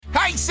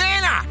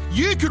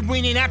you could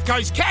win in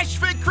APCO's Cash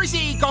for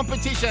Chrissy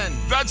competition.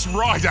 That's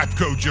right,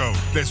 APCO Joe.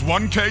 There's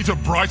 1K to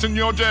brighten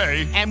your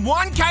day. And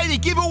 1K to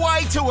give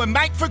away to a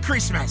mate for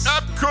Christmas.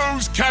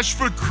 APCO's Cash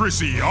for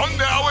Chrissy on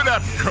now at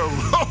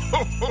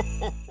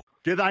APCO.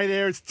 G'day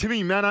there, it's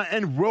Timmy Manor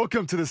and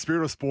welcome to the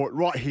Spirit of Sport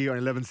right here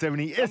on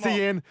 1170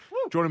 SEN.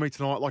 Joining me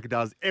tonight like it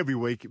does every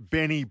week,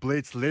 Benny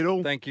Blitz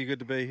Little. Thank you, good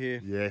to be here.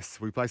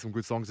 Yes, we play some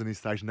good songs on this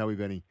station, don't we,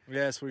 Benny?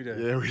 Yes, we do.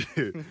 Yeah, we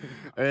do.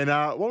 And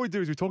what we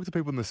do is we talk to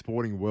people in the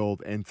sporting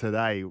world, and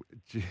today,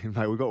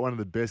 mate, we've got one of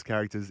the best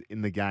characters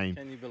in the game.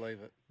 Can you believe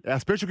it? Our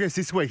special guest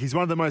this week, he's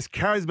one of the most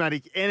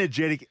charismatic,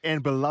 energetic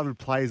and beloved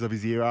players of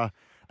his era.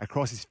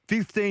 Across his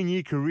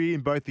 15-year career in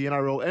both the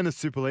NRL and the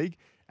Super League,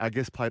 our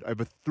guest played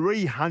over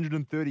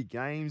 330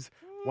 games,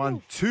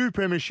 won 2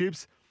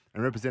 premierships,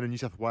 and represented New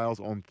South Wales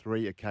on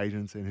 3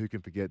 occasions. And who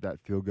can forget that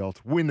field goal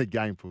to win the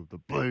game for the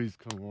Blues?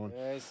 Come on.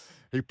 Yes.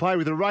 He played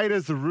with the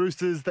Raiders, the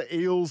Roosters, the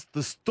Eels,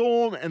 the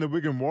Storm, and the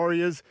Wigan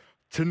Warriors.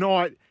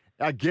 Tonight,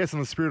 our guest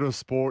on the Spirit of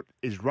Sport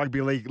is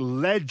rugby league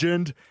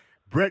legend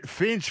Brett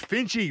Finch.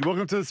 Finchy,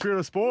 welcome to the Spirit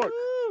of Sport.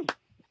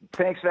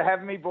 Thanks for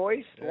having me,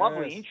 boys. Yes.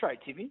 Lovely intro,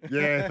 Timmy.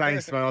 Yeah,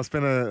 thanks, man. I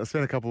spent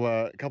a couple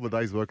of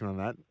days working on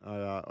that.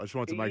 I just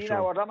wanted to make you sure.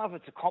 know, I don't know if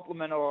it's a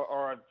compliment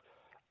or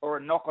a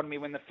knock on me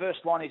when the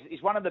first line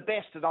is one of the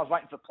best, and I was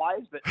waiting for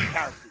players, but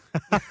characters.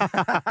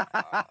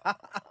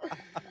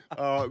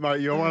 Oh,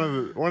 mate,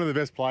 you're one of the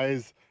best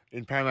players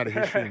in Parramatta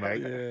history,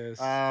 mate. Yes.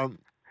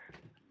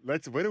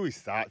 Where do we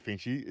start,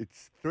 Finchy?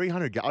 It's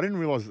 300. I didn't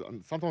realise.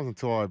 Sometimes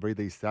until I read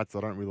these stats, I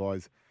don't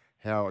realise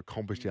how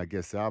accomplished our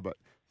guests are. But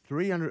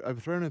over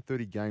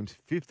 330 games,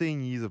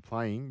 15 years of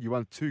playing. You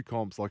won 2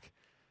 comps. Like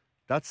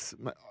that's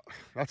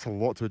a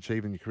lot to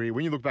achieve in your career.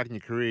 When you look back in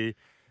your career,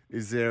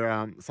 is there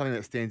something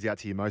that stands out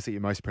to you most that you're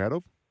most proud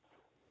of?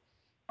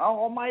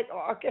 Oh, mate,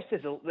 I guess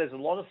there's a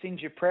lot of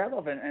things you're proud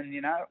of, and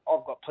you know,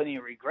 I've got plenty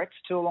of regrets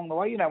too along the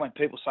way. You know, when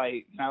people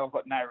say, you know, I've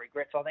got no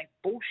regrets, I think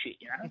bullshit.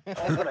 You know,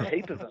 I've got a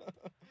heap of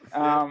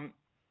them.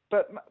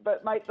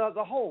 But mate,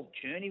 the whole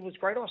journey was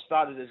great. I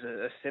started as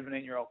a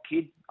 17-year-old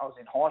kid. I was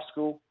in high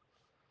school.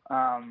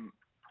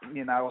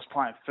 You know, I was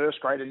playing first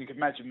grade, and you can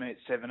imagine me at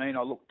 17.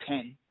 I looked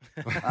 10.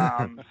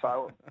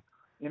 So,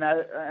 you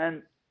know,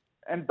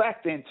 and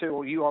back then too,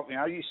 well,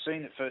 you've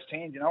seen it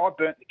firsthand. You know, I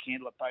burnt the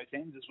candle at both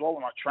ends as well,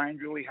 and I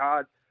trained really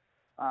hard.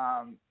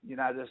 You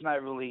know, there's no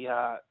really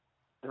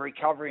the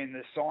recovery and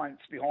the science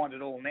behind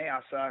it all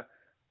now. So,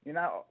 you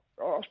know,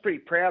 I was pretty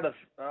proud of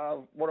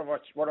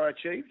what I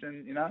achieved,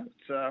 and you know,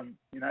 it's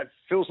it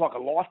feels like a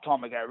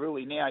lifetime ago,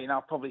 really. Now, you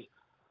know, probably,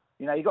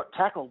 you know, you got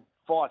tackled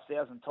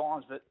 5,000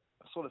 times, but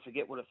I sort of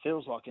forget what it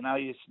feels like. You know,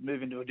 you just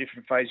move into a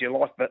different phase of your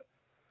life. But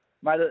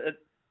mate,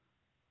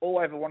 all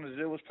I ever wanted to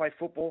do was play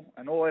football,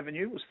 and all I ever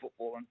knew was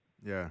football. And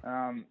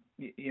yeah,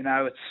 you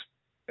know,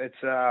 it's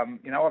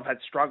you know, I've had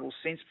struggles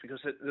since because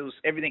it was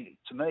everything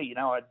to me. You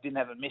know, I didn't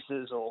have a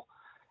missus or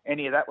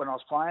any of that when I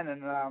was playing,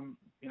 and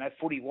you know,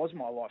 footy was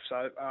my life.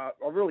 So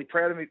I'm really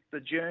proud of the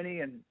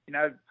journey, and you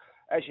know,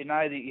 as you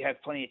know, that you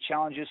have plenty of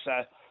challenges,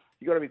 so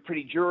you got to be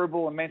pretty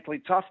durable and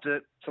mentally tough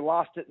to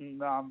last it.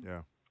 And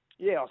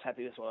yeah, I was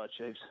happy with what I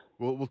achieved.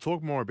 We'll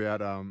talk more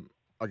about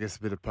I guess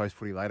a bit of post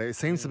footy later. It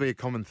seems to be a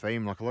common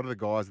theme. Like a lot of the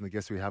guys and the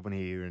guests we have on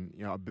here, and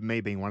you know,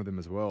 me being one of them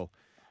as well.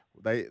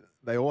 They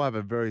all have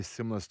a very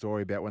similar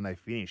story about when they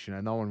finish. You know,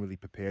 no one really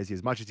prepares you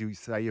as much as you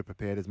say you're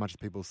prepared, as much as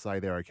people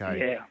say they're okay.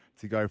 Yeah.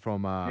 To go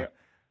from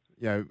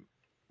you know,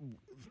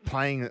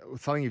 playing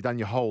something you've done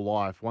your whole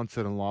life, one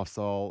certain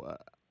lifestyle,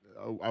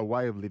 a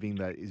way of living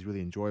that is really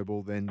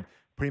enjoyable, then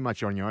pretty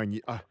much you're on your own.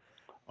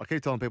 I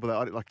keep telling people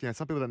that, like, you know,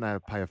 some people don't know how to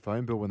pay a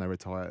phone bill when they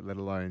retire, let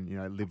alone, you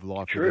know, live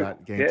life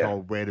without getting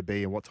told where to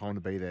be and what time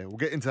to be there. We'll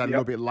get into that a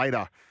little bit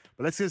later.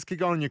 But let's just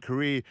kick on in your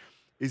career.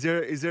 Is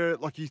there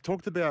like you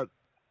talked about,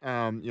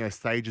 you know,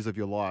 stages of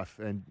your life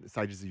and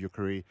stages of your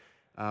career.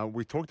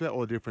 We talked about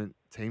all the different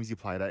teams you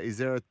played at. Is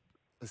there a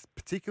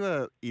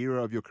particular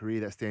era of your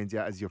career that stands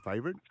out as your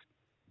favourite?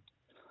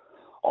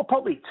 Oh,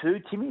 probably 2,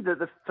 Timmy.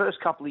 The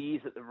first couple of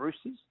years at the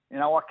Roosters. You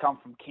know, I come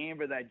from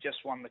Canberra. They just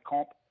won the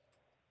comp.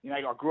 You know,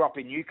 I grew up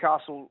in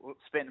Newcastle,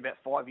 spent about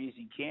 5 years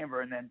in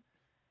Canberra, and then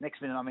next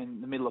minute I'm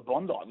in the middle of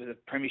Bondi with a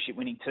premiership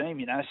winning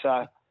team, you know.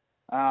 So,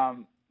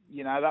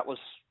 you know, that was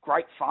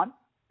great fun.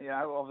 You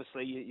know,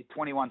 obviously you're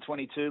 21,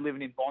 22,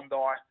 living in Bondi,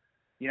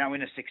 you know,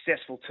 in a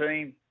successful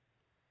team.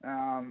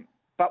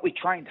 But we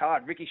trained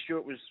hard. Ricky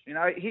Stewart was, you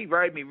know, he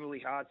rode me really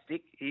hard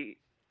stick. He,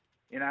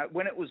 you know,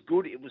 when it was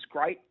good, it was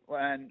great.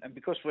 And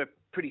because we're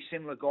pretty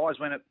similar guys,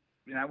 when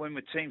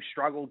the team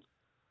struggled,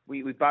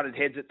 we butted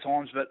heads at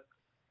times, but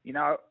you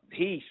know,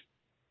 he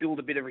built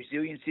a bit of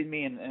resilience in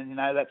me, and you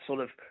know, that sort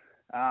of,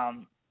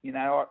 you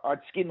know, I'd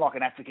skin like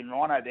an African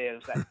rhino there. It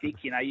was that thick,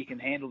 you know, you can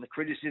handle the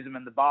criticism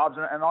and the barbs,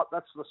 and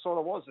that's the sort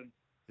of was. And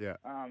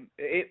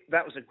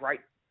that was a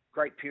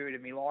great period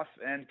of my life,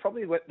 and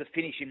probably the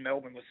finish in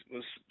Melbourne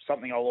was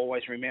something I'll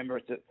always remember.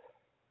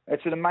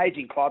 It's an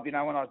amazing club, you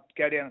know. When I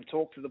go down and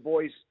talk to the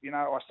boys, you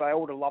know, I say I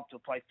would have loved to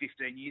have played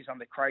 15 years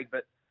under Craig,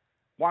 but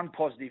one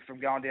positive from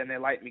going down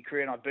there late in my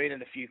career, and I've been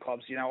in a few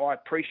clubs, you know, I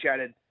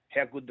appreciated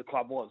how good the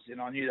club was,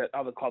 and I knew that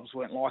other clubs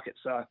weren't like it.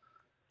 So,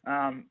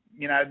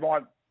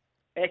 my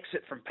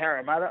exit from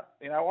Parramatta,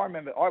 I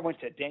remember I went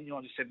to Daniel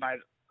and just said, mate,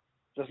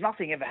 there's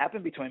nothing ever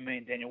happened between me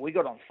and Daniel. We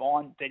got on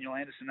fine, Daniel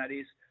Anderson, that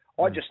is.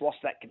 I just lost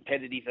that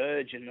competitive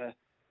urge and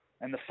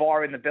the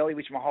fire in the belly,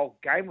 which my whole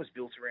game was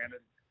built around.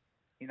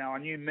 And, I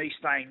knew me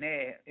staying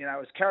there,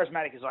 as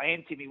charismatic as I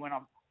am, Timmy,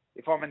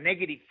 if I'm a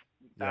negative,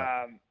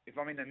 if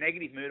I'm in a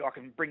negative mood, I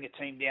can bring a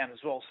team down as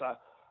well. So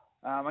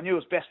I knew it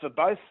was best for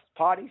both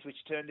parties,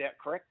 which turned out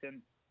correct.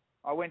 And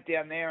I went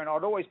down there, and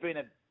I'd always been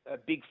a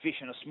big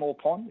fish in a small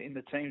pond in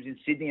the teams in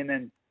Sydney, and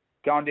then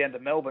going down to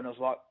Melbourne, I was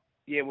like,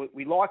 yeah,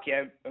 we like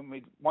you and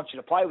we want you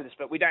to play with us,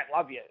 but we don't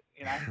love you,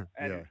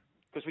 and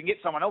because we can get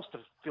someone else to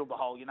fill the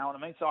hole, you know what I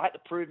mean? So I had to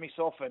prove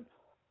myself and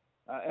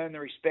earn the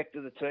respect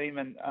of the team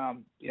and,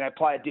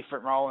 play a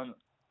different role. And it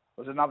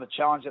was another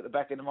challenge at the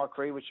back end of my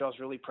career, which I was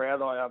really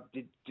proud I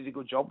did a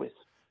good job with.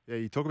 Yeah,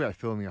 you talk about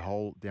filling a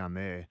hole down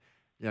there.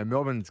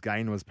 Melbourne's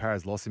gain was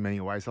Paris' loss in many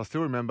ways. So I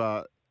still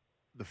remember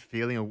the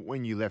feeling of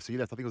when you left. So you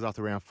left, I think it was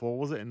after round 4,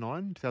 was it, in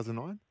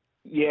 2009?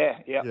 Yeah.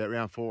 Yeah,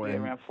 round 4. Yeah,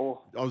 round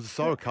 4. I was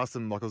so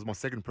accustomed, like it was my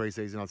second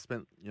preseason. I'd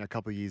spent a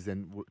couple of years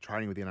then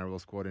training with the NRL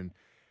squad, and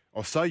I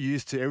was so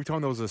used to every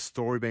time there was a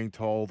story being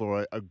told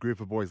or a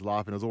group of boys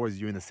laughing, it was always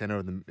you in the centre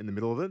in the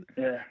middle of it.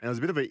 Yeah. And it was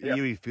a bit of an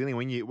eerie feeling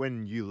when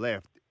you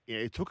left.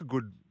 It took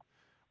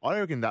I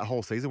reckon that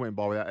whole season went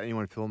by without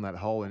anyone filling that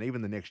hole, and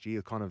even the next year,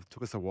 it kind of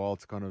took us a while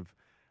to kind of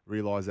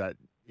realise that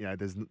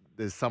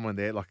there's someone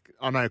there. Like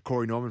I know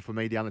Corey Norman for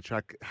me down the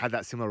track had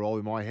that similar role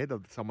in my head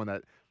of someone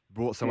that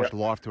brought so much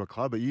life to a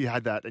club, but you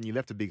had that and you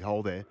left a big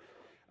hole there.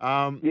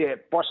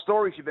 By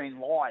stories you mean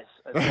lies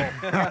as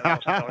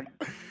well.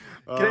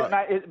 But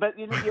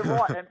you're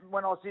right. And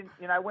when I was in,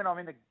 when I'm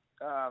in when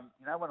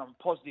I'm a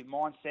positive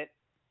mindset,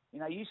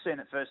 you've seen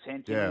it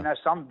firsthand. Yeah.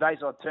 Some days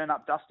I'd turn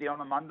up dusty on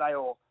a Monday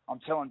or I'm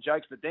telling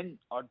jokes, but then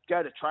I'd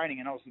go to training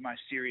and I was the most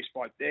serious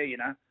bloke there.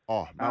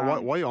 Oh,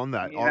 man, why are you on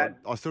that?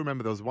 I still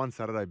remember there was one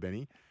Saturday,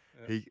 Benny.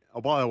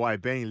 By the way,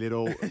 Benny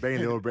Little,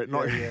 Brett.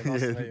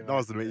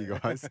 Nice to meet you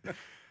guys.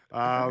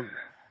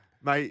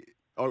 Mate,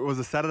 it was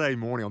a Saturday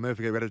morning. I'll never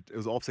forget. It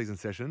was off-season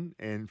session,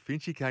 and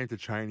Finchy came to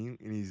training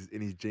in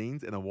his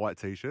jeans and a white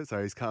t-shirt.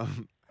 So he's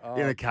come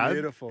in a cab.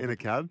 Beautiful. In a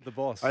cab. The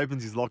boss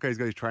opens his locker. He's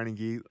got his training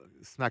gear.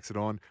 Smacks it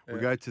on. Yeah. We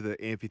go to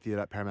the amphitheatre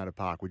at Parramatta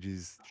Park, which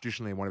is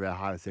traditionally one of our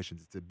hardest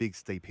sessions. It's a big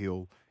steep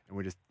hill, and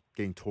we're just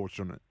getting torched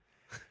on it.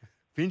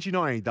 Finchy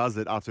not only does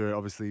it after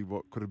obviously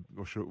what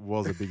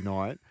was a big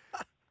night.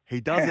 He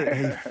does it.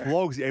 He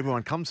flogs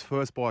everyone. Comes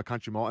first by a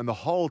country mile, and the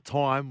whole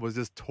time was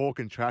just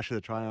talking trash to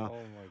the trainer. Oh my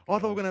God. I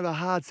thought we were going to have a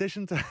hard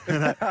session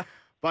today.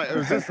 But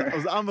it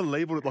was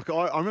unbelievable. Like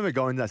I remember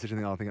going to that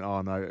session and thinking,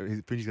 oh no,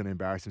 Finchy's going to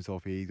embarrass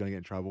himself here. He's going to get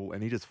in trouble,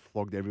 and he just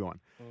flogged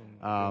everyone.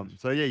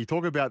 So yeah, you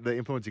talk about the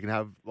influence you can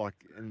have, like,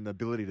 and the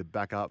ability to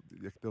back up.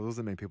 There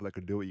wasn't many people that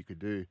could do what you could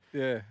do.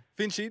 Yeah,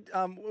 Finchy,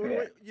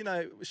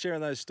 sharing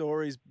those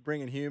stories,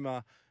 bringing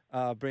humour.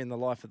 Bringing the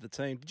life of the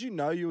team. Did you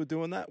know you were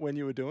doing that when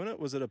you were doing it?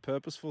 Was it a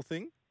purposeful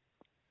thing?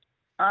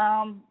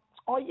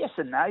 Yes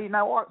and no. You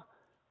know what?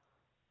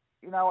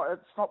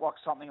 It's not like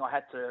something I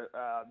had to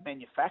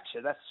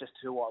manufacture. That's just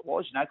who I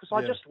was, because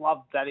I just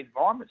loved that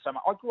environment so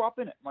much. I grew up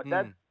in it. My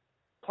dad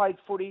played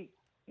footy.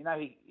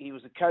 He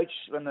was a coach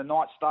when the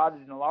night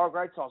started in the lower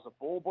grades. So I was a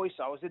ball boy,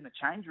 so I was in the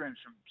change rooms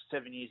from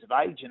 7 years of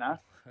age,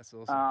 That's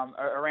awesome.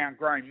 Around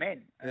grown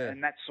men.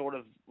 And that sort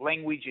of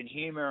language and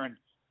humour and,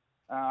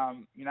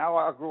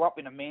 I grew up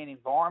in a man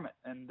environment,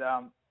 and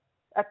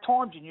at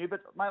times you knew,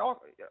 but mate,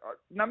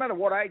 no matter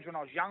what age, when I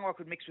was young, I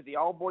could mix with the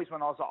old boys.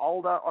 When I was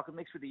older, I could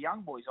mix with the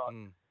young boys.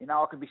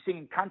 I could be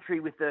singing country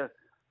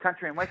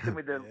and western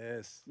with the,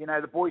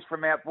 the boys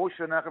from out bush,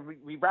 and I could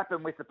be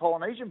rapping with the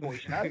Polynesian boys.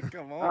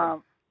 Come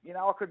on.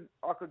 I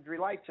could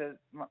relate to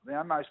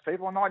most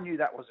people, and I knew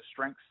that was a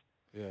strength.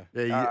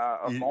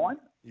 Of mine.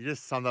 You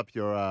just summed up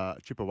your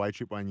trip away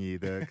trip one year.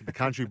 The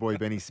country boy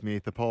Benny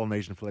Smith, the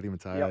Polynesian Fletty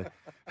Mateo.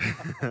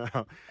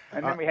 Yep.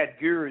 And then we had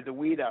Guru, the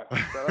weirdo.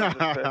 So that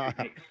was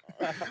a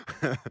perfect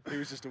mix. He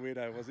was just a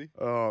weirdo, was he?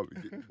 Oh,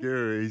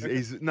 Guru,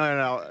 he's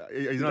not a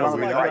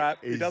weirdo. Like rap.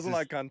 He doesn't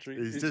like country.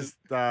 He's just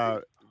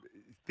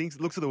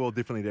looks at the world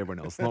differently to everyone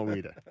else. Not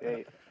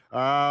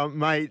weirdo.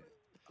 Mate,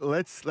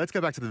 let's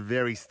go back to the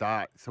very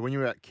start. So when you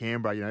were at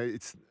Canberra,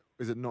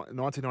 is it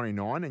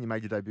 1999 and you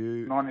made your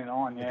debut?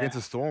 99, yeah. Against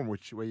the Storm,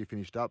 where you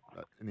finished up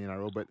in the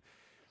NRL. But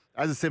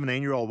as a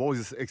 17-year-old, what was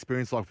this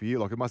experience like for you?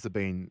 Like, it must have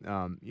been,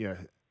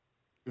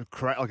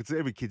 like it's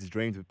every kid's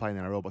dream to play in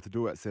the NRL, but to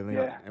do it at 17.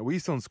 Yeah. And were you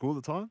still in school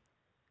at the time?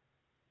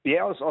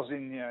 Yeah, I was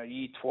in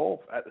year 12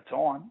 at the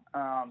time.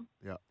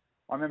 Yeah.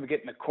 I remember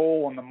getting a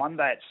call on the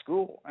Monday at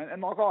school. And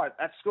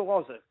at school, I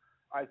was an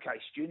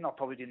okay student. I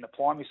probably didn't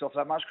apply myself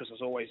that much because I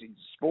was always in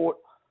sport.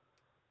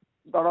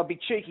 But I'd be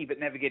cheeky but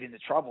never get into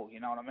trouble, you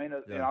know what I mean? I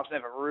was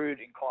never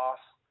rude in class.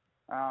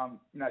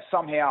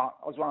 Somehow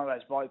I was one of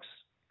those blokes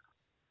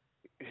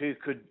who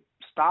could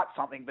start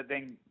something but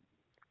then,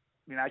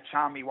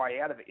 charm me way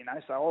out of it,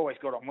 So I always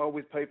got on well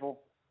with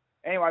people.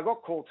 Anyway, I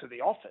got called to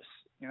the office,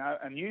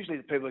 and usually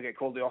the people who get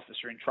called to the office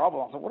are in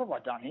trouble. I thought, what have I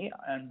done here?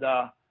 And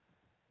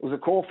it was a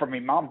call from my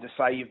mum to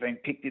say, you've been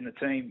picked in the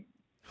team.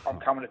 I'm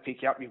coming to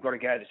pick you up. You've got to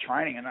go to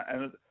training. And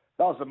that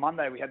was the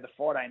Monday. We had the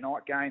Friday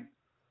night game.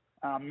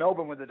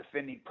 Melbourne were the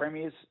defending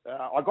premiers.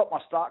 I got my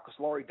start because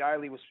Laurie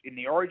Daly was in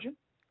the Origin.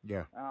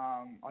 Yeah.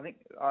 I think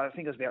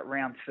it was about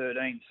round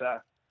 13. So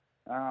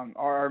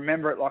I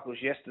remember it like it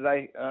was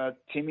yesterday,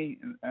 Timmy.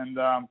 And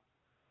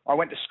I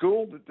went to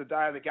school the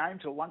day of the game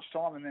till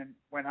lunchtime, and then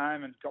went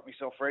home and got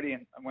myself ready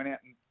and went out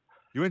and.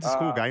 You went to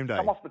school game day.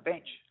 Come off the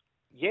bench.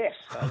 Yes,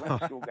 I went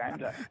to school game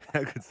day.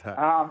 How good's that?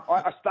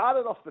 I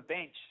started off the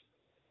bench,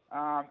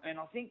 and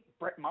I think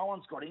Brett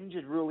Mullins got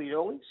injured really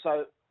early,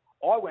 so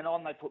I went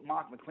on. They put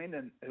Mark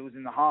McClendon, who was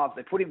in the halves,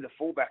 they put him to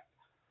fullback.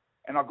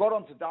 And I got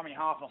onto dummy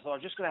half, and I thought,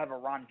 I'm just going to have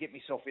a run, get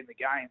myself in the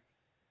game.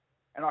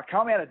 And I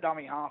come out of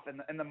dummy half,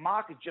 and the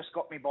marker just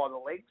got me by the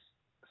legs.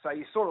 So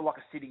you're sort of like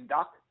a sitting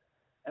duck.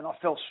 And I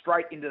fell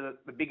straight into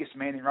the biggest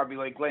man in rugby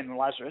league, Glenn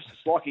Lazarus.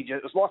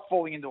 It was like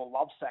falling into a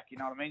love sack, you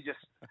know what I mean?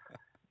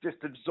 Just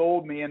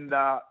absorbed me, and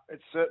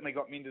it certainly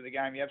got me into the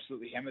game. He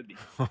absolutely hammered me.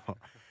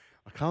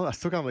 I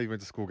still can't believe you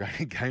went to school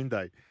game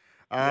day.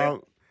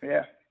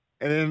 Yeah.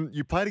 And then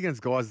you played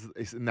against guys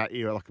in that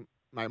era, like,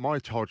 mate, my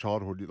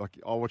childhood, like,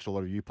 I watched a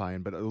lot of you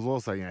playing, but it was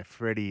also,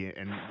 Freddie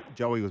and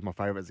Joey was my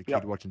favourite as a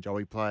kid, watching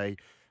Joey play.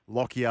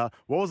 Lockyer.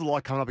 What was it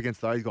like coming up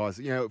against those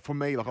guys? For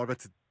me, like,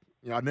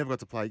 I never got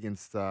to play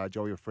against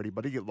Joey or Freddie,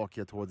 but I did get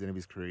Lockyer towards the end of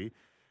his career.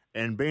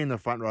 And being in the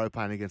front row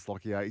playing against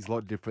Lockyer is a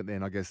lot different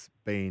than, I guess,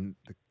 being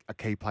a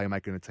key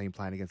playmaker in a team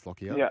playing against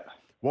Lockyer. Yeah.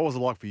 What was it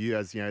like for you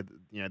as, the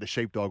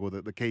sheepdog or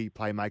the key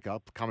playmaker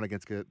coming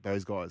against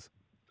those guys?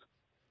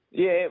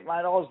 Yeah,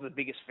 mate, I was the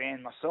biggest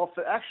fan myself.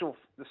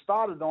 The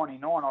start of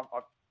 '99,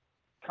 I've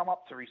come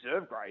up to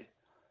reserve grade,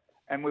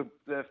 and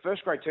the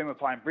first grade team were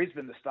playing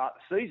Brisbane to start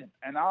the season.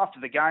 And after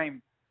the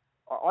game,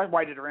 I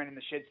waited around in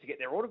the sheds to get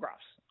their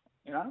autographs,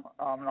 and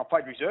I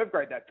played reserve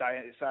grade that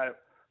day. So,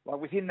 like,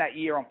 within that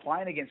year, I'm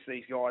playing against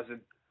these guys,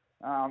 and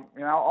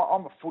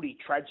I'm a footy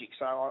tragic,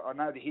 so I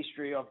know the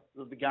history of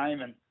the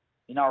game, and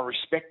I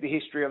respect the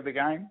history of the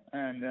game,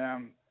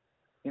 and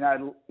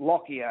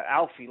Lockyer,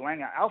 Alfie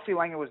Langer. Alfie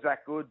Langer was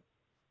that good.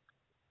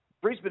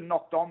 Brisbane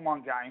knocked on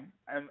one game,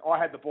 and I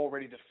had the ball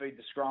ready to feed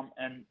the scrum,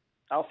 and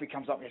Alfie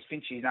comes up and goes,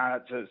 Finchy,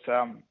 it's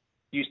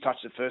you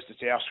touched it first,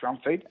 it's our scrum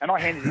feed. And I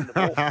handed him the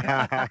ball.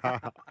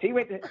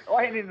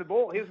 I handed him the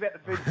ball. He was about to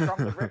feed the scrum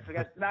to the ref. He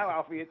goes, no,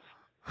 Alfie,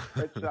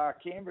 it's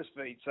Canberra's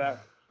feed. So,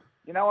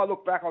 I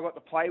look back, I got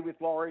to play with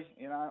Laurie,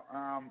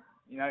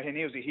 and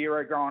he was a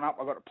hero growing up.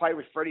 I got to play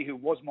with Freddie, who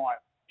was my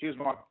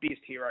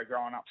biggest hero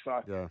growing up.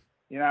 So,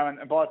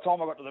 and by the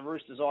time I got to the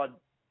Roosters, I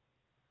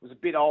was a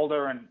bit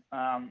older, and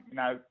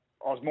I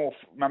was more.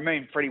 Me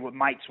and Freddie were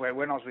mates. Where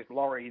when I was with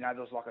Laurie, there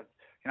was like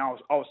I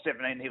was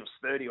 17, and he was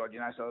 30 odd.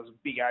 So it was a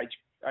big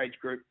age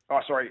group.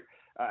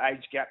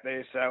 Age gap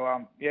there.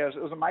 So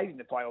it was amazing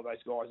to play all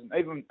those guys, and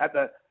even at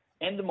the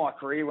end of my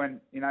career,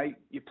 when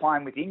you're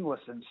playing with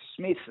Inglis and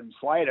Smith and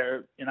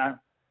Slater, I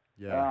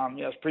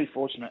was pretty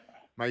fortunate.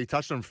 Mate, you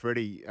touched on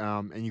Freddie,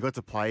 and you got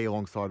to play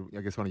alongside,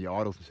 I guess, one of your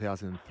idols in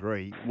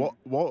 2003.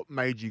 What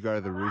made you go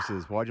to the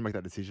Roosters? Why did you make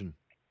that decision?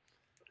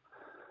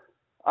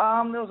 There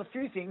was a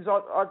few things.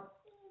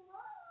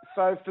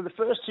 So for the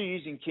first 2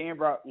 years in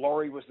Canberra,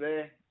 Laurie was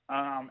there,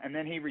 and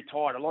then he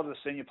retired. A lot of the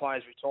senior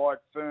players retired.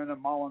 Ferner,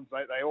 Mullins,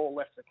 they all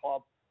left the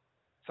club.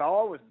 So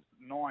I was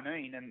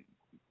 19 and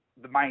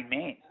the main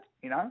man,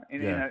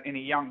 in a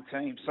young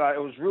team. So it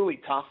was really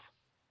tough.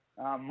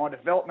 My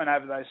development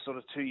over those sort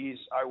of 2 years,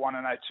 01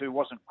 and 02,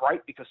 wasn't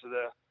great because of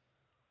the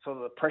sort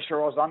of the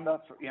pressure I was under.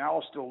 I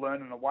was still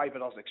learning the way,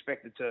 but I was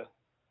expected to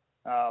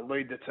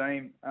lead the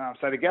team.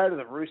 So to go to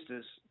the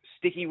Roosters,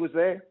 Sticky was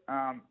there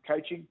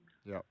coaching.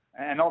 Yeah.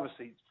 And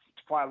obviously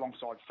to play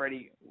alongside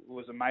Freddie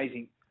was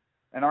amazing.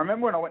 And I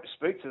remember when I went to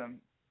speak to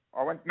them,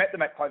 met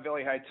them at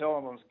Clovelly Hotel,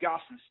 and it was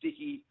Gus and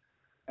Sticky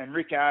and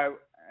Rico,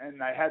 and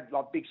they had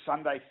like big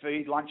Sunday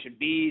feed, lunch and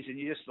beers, and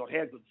you just thought,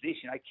 how good's this?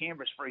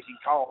 Canberra's freezing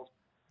cold.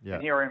 Yeah.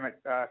 And here I am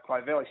at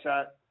Clovelly.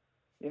 So,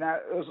 it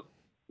was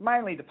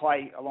mainly to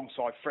play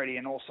alongside Freddie,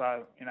 and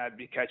also,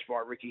 be coached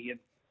by Ricky,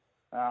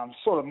 and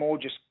sort of more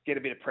just get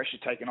a bit of pressure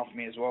taken off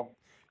me as well.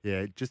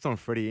 Yeah, just on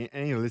Freddie,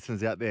 any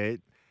listeners out there,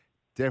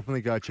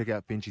 definitely go check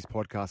out Finch's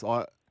podcast.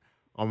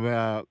 I'm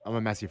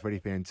a massive Freddie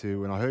fan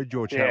too, and I heard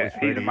your chat with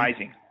Freddie. He's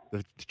amazing.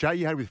 The chat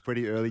you had with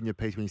Freddie early in your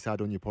piece when you started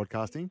doing your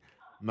podcasting,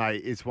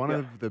 mate, it's one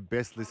of the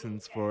best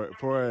listens for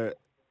a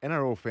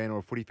NRL fan or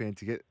a footy fan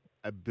to get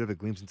a bit of a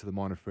glimpse into the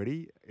mind of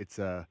Freddie. It's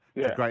a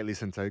great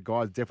listen, so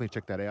guys, definitely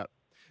check that out.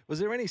 Was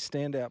there any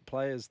standout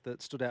players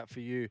that stood out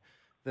for you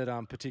that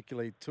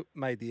particularly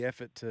made the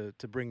effort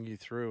to bring you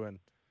through and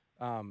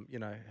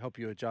help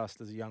you adjust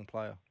as a young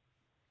player?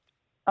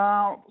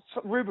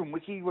 So Ruben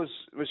Wiki was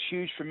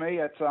huge for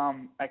me at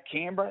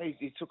Canberra.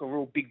 He took a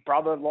real big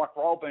brother-like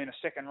role, being a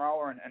second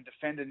rower and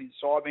defended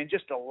inside me, and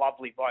just a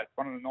lovely bloke,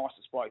 one of the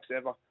nicest blokes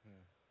ever.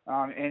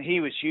 Yeah. And he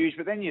was huge.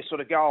 But then you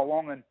sort of go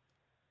along and,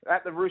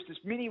 at the Roosters,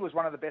 Minnie was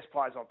one of the best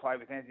players I played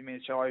with. Anthony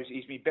Minicello,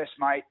 he's my best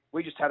mate.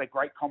 We just had a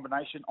great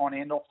combination on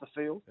and off the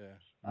field.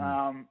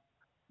 Yeah.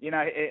 You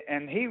know,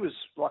 and he was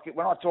like,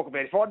 when I talk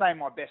about, if I name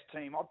my best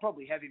team, I'd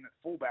probably have him at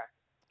fullback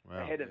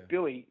ahead of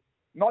Billy.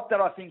 Not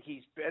that I think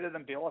he's better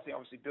than Bill, I think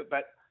obviously,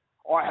 but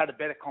I had a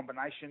better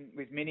combination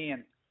with Minnie,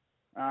 and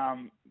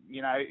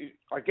you know,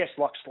 I guess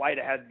like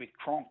Slater had with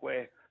Cronk,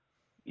 where,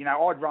 you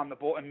know, I'd run the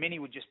ball and Minnie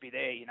would just be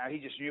there. You know, he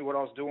just knew what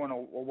I was doing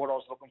or what I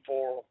was looking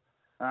for.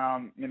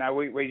 You know,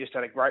 we just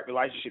had a great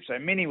relationship. So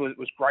Minnie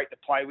was great to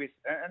play with.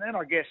 And then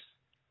I guess,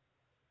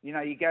 you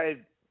know, you go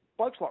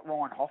blokes like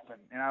Ryan Hoffman.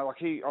 You know,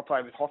 like I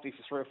played with Hoffy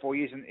for 3 or 4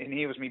 years, and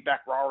he was my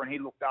back rower, and he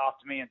looked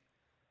after me. And,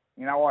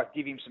 you know, I'd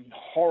give him some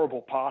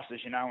horrible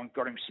passes, you know, and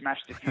got him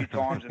smashed a few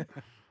times. And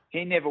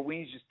he never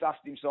wins, just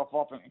dusted himself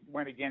off and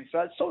went again. So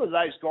it's sort of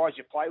those guys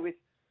you play with.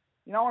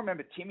 You know, I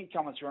remember Timmy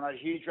coming through, and I had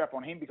a huge rap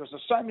on him because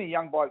there's so many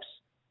young blokes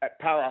at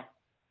Para,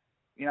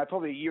 you know,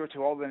 probably a year or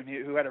two older than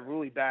him, who had a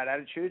really bad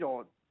attitude,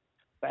 or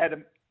they had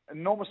an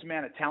enormous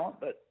amount of talent,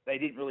 but they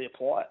didn't really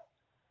apply it.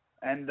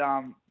 And,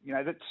 you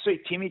know, to see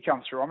Timmy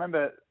come through, I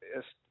remember,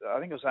 I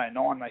think it was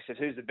 2009, they said,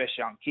 who's the best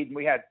young kid? And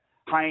we had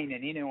Payne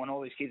and Inu and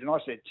all these kids, and I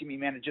said, Timmy,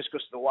 man, just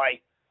because of the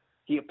way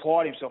he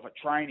applied himself at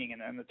training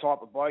and the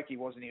type of bloke he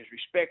was, and he was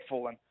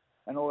respectful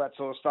and all that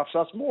sort of stuff. So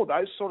it's more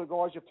those sort of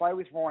guys you play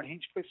with, Ryan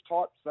Hinchcliffe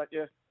types that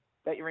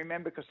you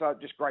remember because they're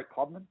just great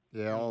clubmen.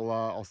 Yeah,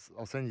 I'll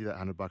send you that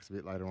 $100 a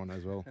bit later on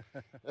as well.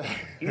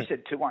 You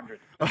said 200.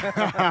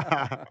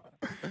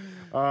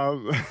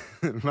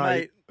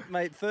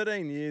 Mate,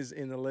 13 years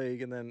in the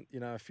league and then, you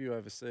know, a few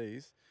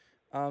overseas.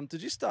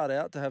 Did you start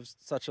out to have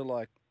such a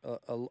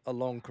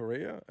long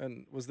career?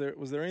 And was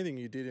there anything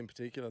you did in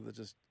particular that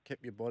just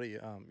kept your body,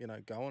 you know,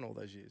 going all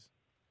those years?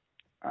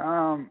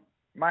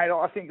 Mate,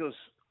 I think it was,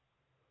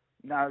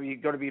 you know,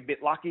 you've got to be a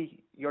bit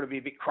lucky. You've got to be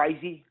a bit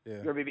crazy. Yeah.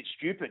 You've got to be a bit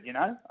stupid, you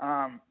know.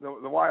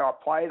 The way I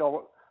played,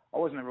 I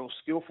wasn't a real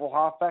skillful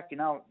halfback, you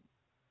know.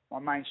 My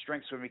main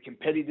strengths were my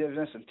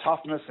competitiveness and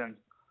toughness. And,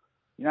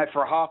 you know,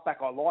 for a halfback,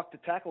 I liked to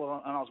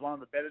tackle, and I was one of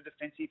the better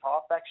defensive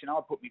halfbacks. You know,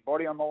 I put my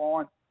body on the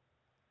line.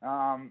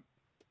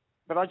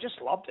 But I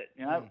just loved it,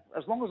 you know.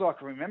 As long as I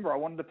can remember, I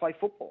wanted to play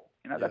football.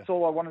 You know, that's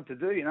all I wanted to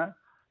do, you know.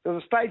 There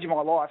was a stage in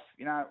my life,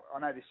 you know, I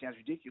know this sounds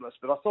ridiculous,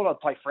 but I thought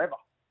I'd play forever,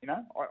 you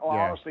know. I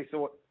honestly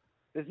thought,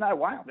 there's no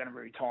way I'm going to be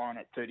retiring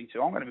at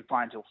 32. I'm going to be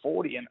playing until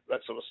 40 and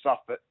that sort of stuff.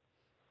 But,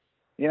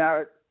 you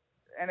know,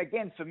 and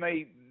again, for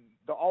me,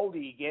 the older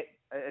you get,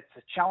 it's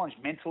a challenge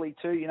mentally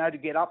too, you know, to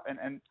get up.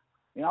 And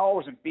you know, I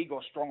wasn't big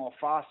or strong or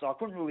fast, so I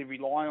couldn't really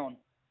rely on,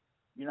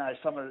 you know,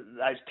 some of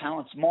those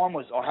talents. Mine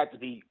was I had to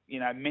be,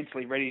 you know,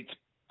 mentally ready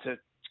to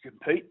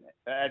compete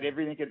at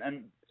everything.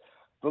 And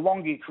the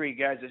longer your career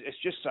goes, it's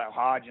just so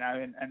hard, you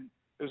know. And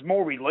it was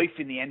more relief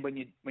in the end when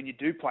you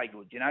do play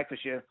good, you know,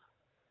 because you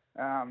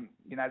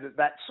know,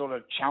 that sort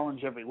of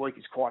challenge every week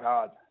is quite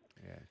hard.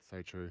 Yeah,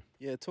 so true.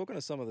 Yeah, talking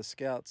to some of the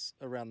scouts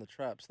around the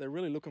traps, they're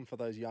really looking for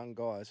those young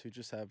guys who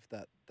just have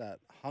that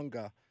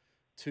hunger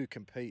to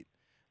compete.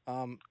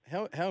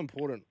 How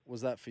important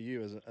was that for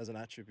you as an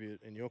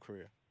attribute in your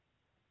career?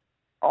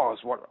 Oh,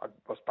 it's what I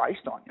was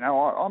based on. You know,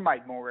 I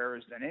made more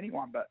errors than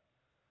anyone, but,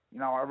 you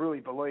know, I really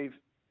believe,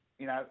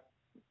 you know,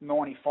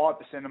 95%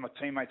 of my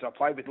teammates I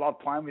played with loved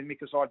playing with me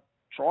because I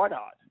tried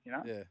hard, you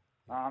know. Yeah.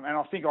 And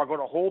I think I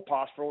got a hall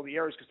pass for all the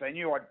errors because they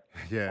knew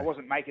I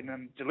wasn't making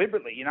them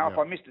deliberately. You know, if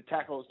I missed a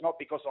tackle, it's not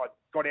because I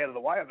got out of the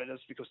way of it.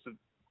 It's because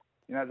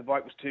the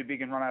bloke was too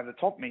big and run over the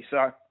top of me.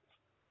 So,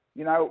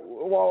 you know,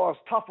 while I was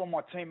tough on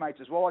my teammates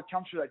as well, I'd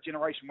come through that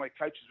generation where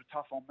coaches were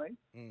tough on me.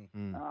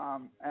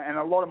 And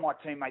a lot of my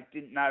teammates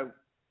didn't know,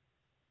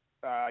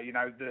 you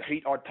know, the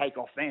heat I'd take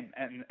off them.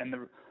 And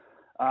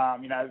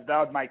you know, they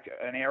would make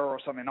an error or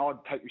something, and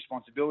I'd take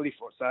responsibility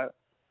for it. So,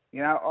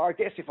 you know, I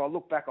guess if I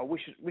look back, I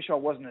wish I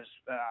wasn't as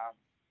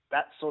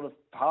that sort of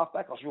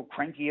halfback. I was real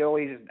cranky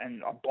early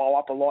and I blow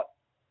up a lot.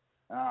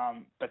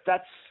 But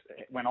that's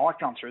when I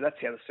come through. That's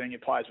how the senior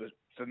players was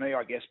for me,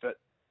 I guess. But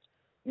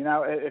you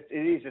know,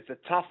 it's a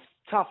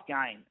tough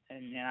game,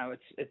 and you know,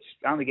 it's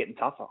only getting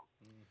tougher.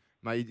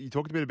 Mate, you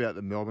talked a bit about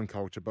the Melbourne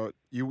culture, but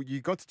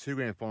you got to 2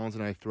 grand finals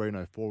in 03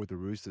 and 04 with the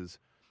Roosters.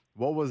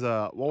 What was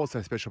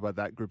so special about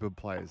that group of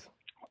players?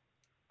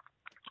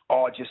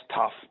 Oh, just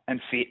tough and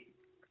fit.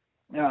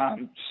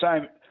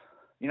 So,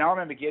 you know, I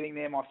remember getting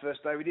there my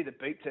first day. We did a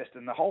beep test,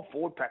 and the whole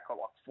forward pack got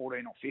like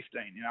 14 or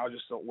 15. You know, I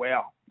just thought,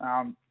 wow,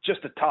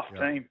 just a tough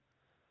team.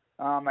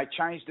 They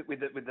changed it with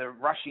the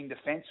rushing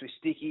defence with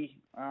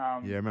Sticky. Yeah, I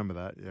remember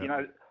that.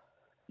 Yeah.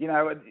 You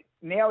know,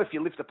 now if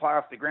you lift a player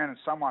off the ground and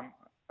someone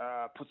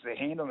puts their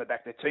hand on the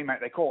back, their teammate,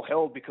 they call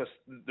held because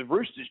the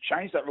Roosters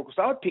changed that rule because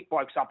they would pick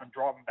blokes up and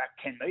drive them back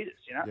 10 metres.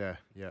 You know.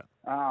 Yeah.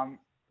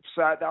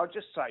 So they were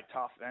just so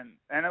tough,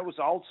 and it was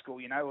old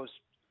school. You know, it was.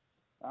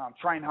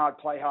 Train hard,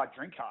 play hard,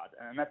 drink hard,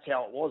 and that's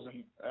how it was.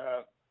 And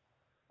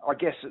I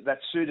guess that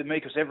suited me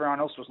because everyone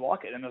else was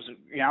like it. And it was,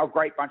 you know, a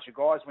great bunch of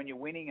guys when you're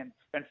winning.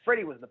 And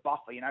Freddie was the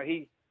buffer. You know,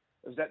 he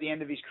was at the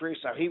end of his career,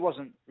 so he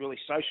wasn't really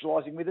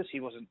socialising with us. He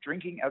wasn't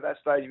drinking at that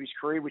stage of his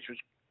career, which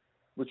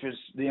was,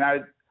 you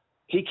know,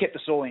 he kept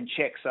us all in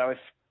check. So if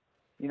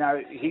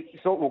he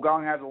thought we were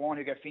going over the line,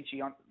 he'd go,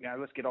 Finchy,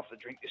 let's get off the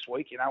drink this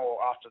week,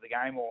 or after the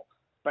game,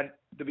 but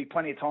there'd be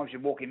plenty of times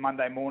you'd walk in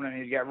Monday morning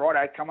and he'd go,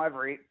 righto, come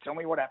over here, tell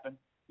me what happened,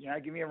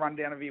 give me a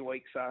rundown of your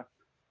week. So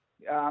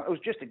it was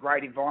just a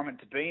great environment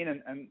to be in,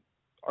 and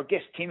I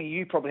guess, Timmy,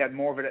 you probably had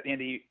more of it at the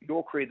end of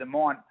your career than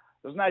mine.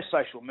 There's no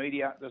social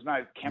media, there's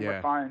no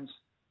camera phones,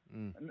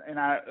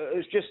 it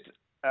was just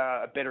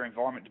a better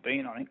environment to be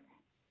in, I think.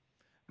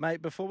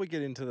 Mate, before we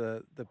get into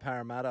the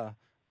Parramatta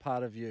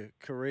part of your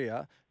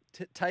career,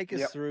 take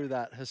us through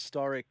that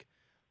historic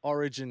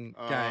Origin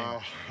game,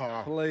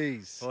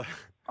 please.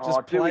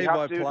 Just play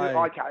by play.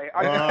 Okay.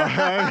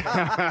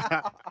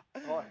 I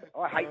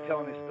hate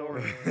telling this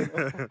story.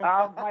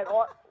 Mate,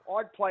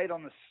 I played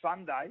on the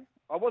Sunday.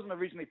 I wasn't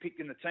originally picked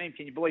in the team.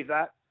 Can you believe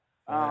that?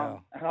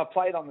 Wow. And I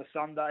played on the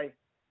Sunday.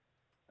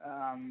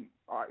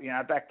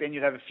 Back then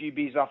you'd have a few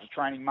beers after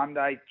training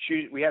Monday.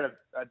 Tuesday, we had a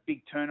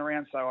big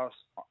turnaround, so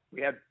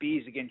we had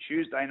beers again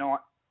Tuesday night.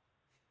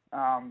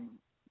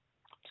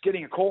 Was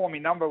getting a call on my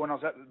number when I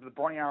was at the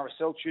Bronny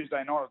RSL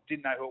Tuesday night. I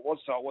didn't know who it was,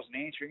 so I wasn't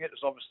answering it. It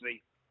was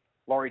obviously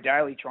Laurie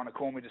Daly trying to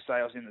call me to say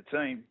I was in the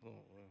team.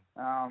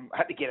 I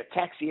had to get a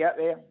taxi out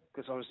there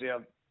because obviously I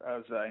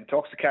was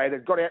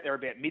intoxicated. Got out there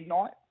about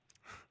midnight.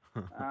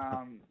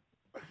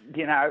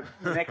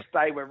 The next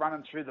day we're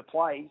running through the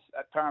plays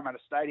at Parramatta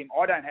Stadium.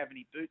 I don't have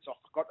any boots. I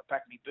forgot to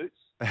pack my boots.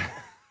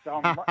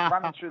 So I'm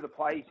running through the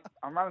plays.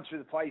 I'm running through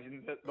the plays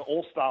in the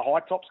All-Star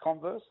high tops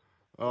Converse.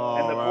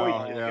 And the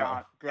boys just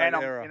going. Great and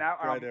era.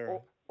 I'm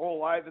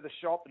all over the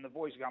shop, and the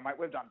boys are going, mate,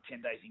 we've done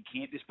 10 days in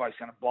camp. This bloke's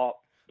going to blow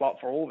up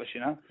for all of us,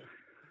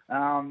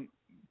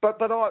 But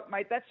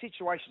mate, that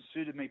situation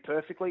suited me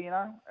perfectly,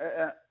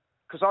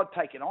 because I'd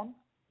take it on,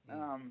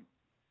 and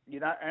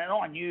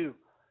I knew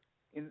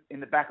in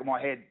the back of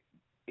my head,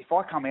 if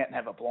I come out and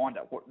have a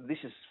blinder, this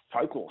is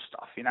folklore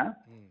stuff,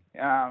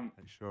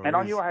 Sure and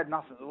I is. knew I had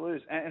nothing to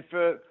lose. And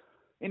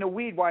in a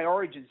weird way,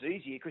 Origin's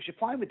easier because you're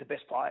playing with the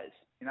best players,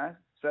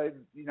 So,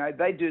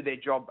 they do their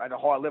job at a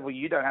high level.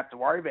 You don't have to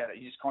worry about it.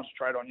 You just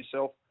concentrate on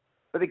yourself.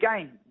 But the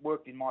game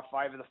worked in my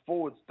favour. The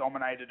forwards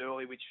dominated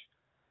early, which,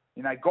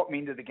 got me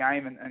into the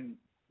game and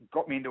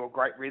got me into a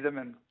great rhythm.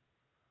 And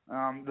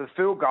the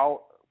field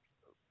goal,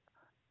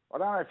 I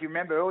don't know if you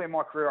remember early in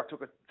my career, I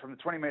took it from the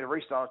 20-metre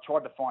restart. I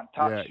tried to find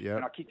touch,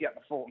 and I kicked out in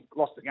the full and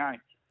lost the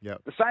game.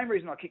 Yep. The same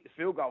reason I kicked the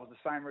field goal was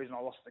the same reason I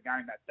lost the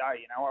game that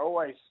day. I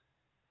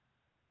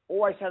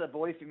always had a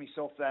belief in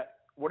myself that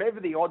whatever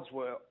the odds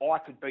were, I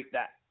could beat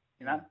that,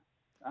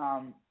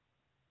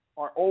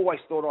 I always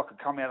thought I could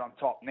come out on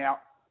top. Now,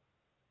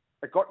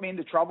 it got me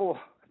into trouble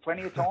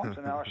plenty of times,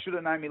 and I should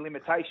have known my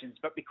limitations.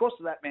 But because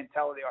of that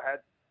mentality I had,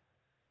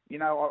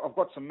 I've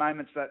got some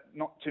moments that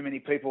not too many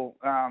people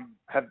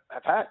have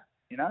had,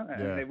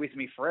 and they're with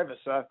me forever.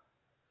 So, I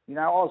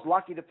was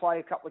lucky to play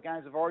a couple of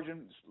games of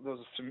Origin. There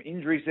was some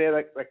injuries there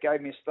that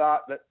gave me a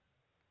start. But,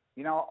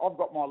 I've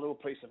got my little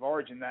piece of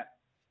Origin that,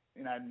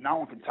 no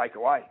one can take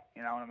away.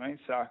 You know what I mean?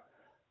 So,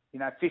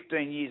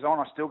 15 years on,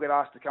 I still get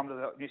asked to come to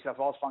the New South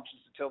Wales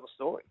functions to tell the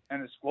story.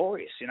 And it's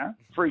glorious,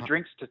 Free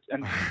drinks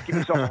and give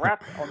myself a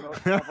wrap on the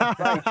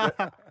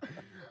stage.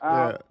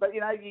 But,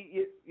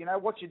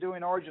 what you do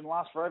in Origin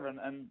lasts forever.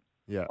 And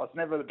I was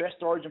never the best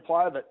Origin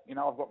player, but,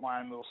 I've got my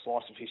own little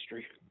slice of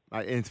history.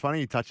 And it's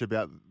funny you touch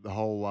about the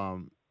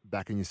whole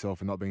backing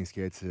yourself and not being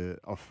scared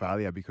of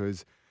failure,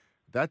 because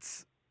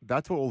that's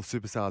what all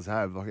superstars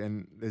have.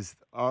 And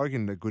I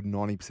reckon a good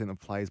 90% of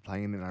players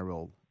playing in the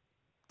NRL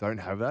don't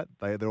have that.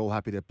 They're all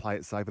happy to play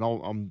it safe. And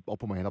I'll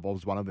put my hand up. I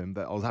was one of them.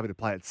 That I was happy to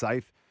play it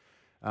safe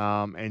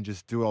and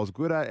just do what I was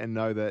good at and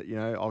know that,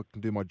 I can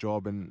do my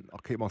job and I'll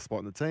keep my spot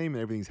in the team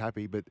and everything's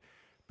happy. But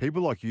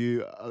people like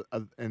you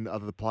and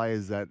other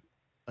players that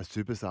are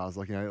superstars,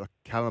 like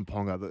Callum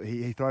Ponga,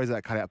 he throws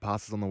out cutout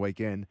passes on the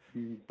weekend.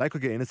 They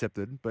could get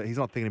intercepted, but he's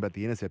not thinking about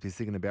the intercept. He's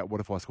thinking about, what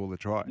if I score the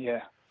try?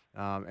 Yeah.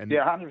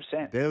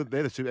 100%. They're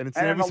the super, and it's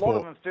in every a sport. lot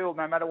of them feel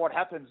no matter what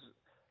happens,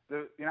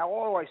 I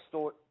always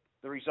thought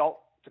the result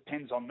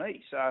depends on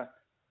me. So,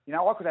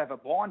 I could have a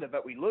blinder,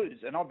 but we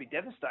lose, and I'd be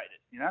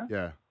devastated.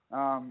 Yeah.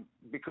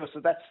 Because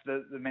that's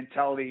the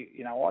mentality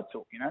I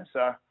took.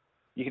 So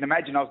you can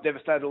imagine I was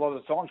devastated a lot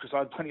of the times because I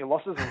had plenty of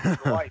losses along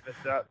the way. But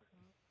that's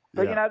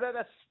I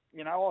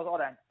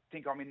don't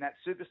think I'm in that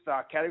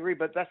superstar category,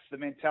 but that's the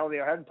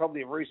mentality I had, and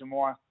probably a reason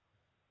why.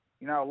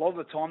 A lot of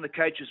the time the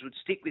coaches would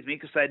stick with me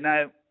because they'd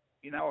know.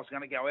 I was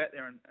going to go out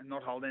there and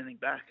not hold anything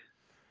back.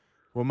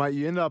 Well, mate,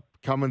 you end up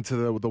coming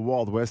to the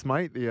Wild West,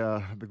 mate,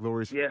 the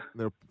glorious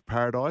the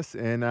paradise,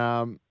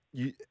 and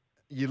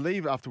you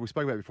leave after, we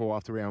spoke about before,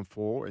 after round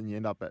 4, and you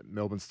end up at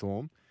Melbourne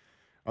Storm.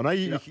 I know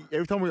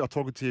every time I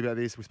talk to you about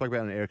this, we spoke about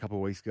it on air a couple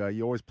of weeks ago,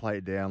 you always play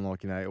it down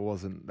like, it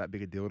wasn't that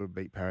big a deal to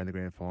beat Parra in the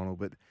grand final,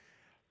 but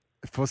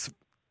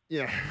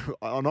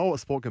I know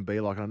what sport can be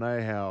like, and I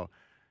know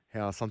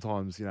how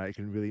sometimes, it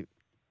can really,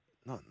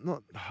 not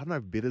I don't know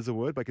if bitter's a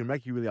word, but it can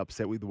make you really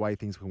upset with the way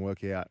things can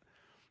work out.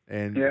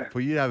 And for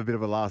you to have a bit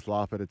of a last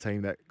laugh at a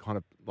team that kind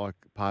of like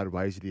parted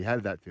ways with you, how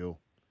did that feel?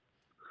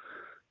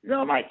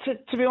 No, mate,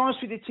 to be honest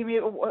with you, Timmy,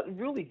 it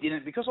really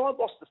didn't, because I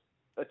lost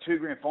the 2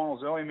 grand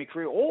finals early in my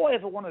career. All I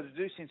ever wanted to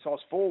do since I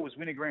was 4 was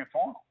win a grand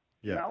final.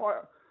 Yeah. You know,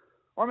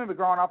 I remember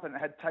growing up and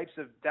had tapes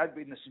of Dad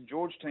beating the St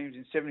George teams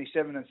in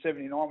 77 and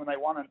 79 when they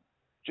won, and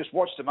just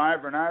watched them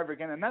over and over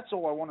again, and that's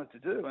all I wanted to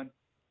do. And,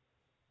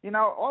 you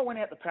know, I went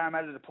out to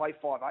Parramatta to play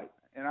 5'8",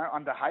 you know,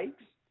 under Higgs.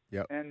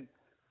 Yep. And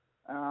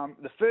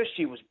the first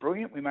year was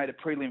brilliant. We made a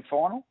prelim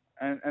final.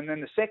 And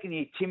then the second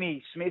year,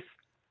 Timmy Smith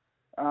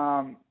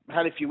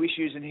had a few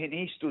issues, and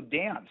he stood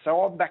down.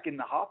 So I'm back in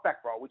the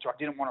halfback role, which I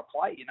didn't want to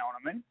play, you know what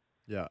I mean?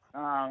 Yeah.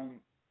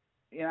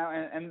 You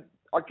know, and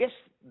I guess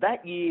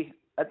that year,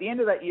 at the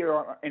end of that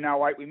year in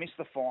 08, we missed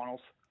the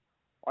finals.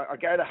 I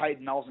go to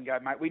Hayden Knowles and go,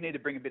 mate, we need to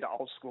bring a bit of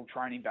old school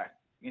training back.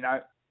 You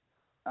know,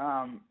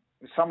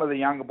 some of the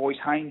younger boys,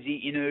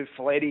 Hainsey, Inu,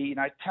 Folletti, you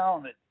know,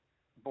 talented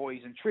boys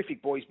and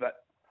terrific boys,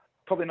 but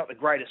probably not the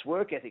greatest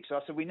work ethic. So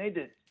I said, we need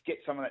to get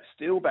some of that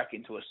steel back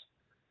into us.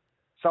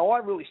 So I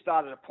really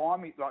started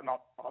applying me, I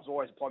was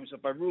always applying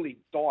myself, but I really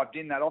dived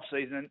in that off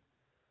season. And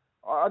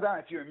I don't know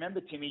if you remember,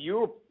 Timmy,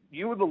 you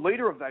were the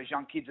leader of those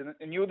young kids,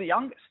 and you were the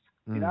youngest.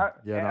 You know,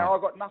 and I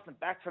got nothing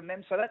back from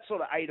them. So that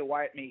sort of ate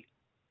away at me.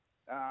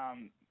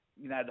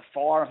 You know, the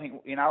fire. I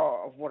think, you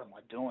know, what am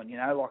I doing? You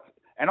know, like,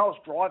 and I was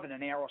driving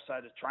an hour or so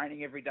to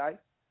training every day,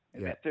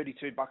 about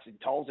 $32 in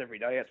tolls every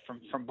day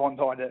from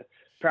Bondi to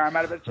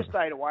Parramatta. But it just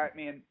ate away at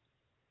me,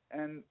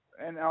 and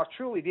I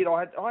truly did.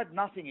 I had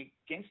nothing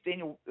against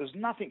Daniel. There was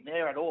nothing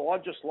there at all. I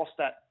just lost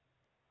that,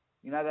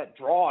 you know, that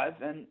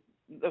drive, and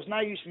there was no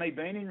use me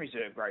being in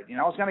reserve grade. You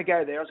know, I was going to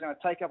go there. I was going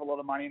to take up a lot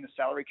of money in the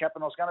salary cap,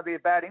 and I was going to be a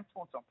bad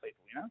influence on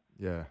people. You know.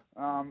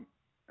 Yeah.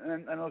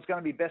 And it was going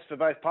to be best for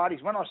both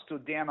parties. When I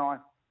stood down, I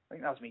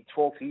think that was my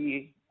 12th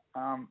year.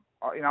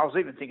 You know, I was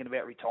even thinking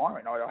about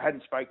retiring. I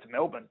hadn't spoke to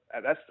Melbourne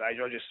at that stage.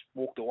 I just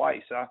walked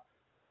away. So,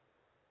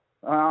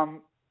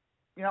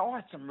 you know, I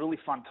had some really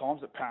fun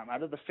times at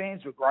Parramatta. The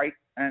fans were great,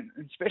 and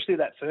especially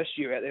that first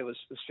year out there was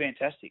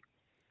fantastic.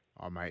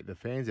 Oh, mate, the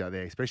fans out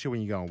there, especially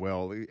when you're going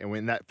well, and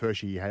when that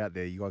first year you had out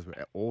there, you guys were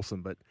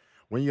awesome. But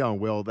when you're going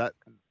well, the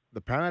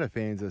Parramatta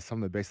fans are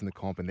some of the best in the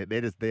comp, and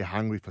they're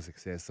hungry for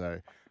success. So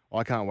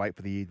I can't wait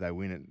for the year they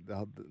win it.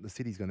 The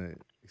city's going to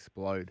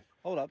explode.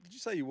 Hold up. Did you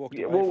say you walked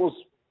away? Well,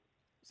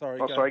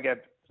 sorry,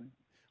 Gab.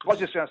 I was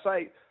just going to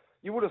say,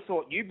 you would have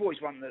thought you boys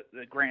won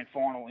the grand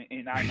final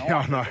in 09.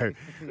 I know.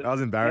 That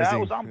was embarrassing. You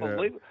know, it was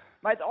unbelievable.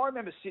 Yeah. Mate, I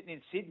remember sitting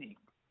in Sydney,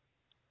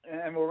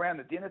 and we're around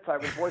the dinner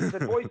table, and boys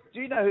said, boys,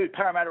 do you know who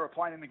Parramatta are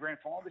playing in the grand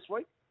final this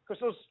week? Because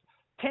there was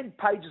 10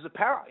 pages of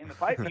para in the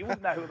paper. You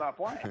wouldn't know who they were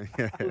playing.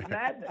 It was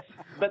madness.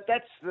 But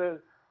that's the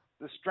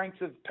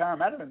strength of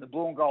Parramatta and the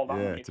blue and gold.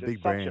 Yeah, it's a big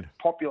such brand.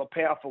 a popular,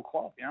 powerful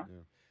club, you know? Yeah.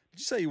 Did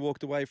you say you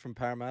walked away from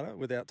Parramatta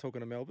without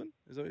talking to Melbourne?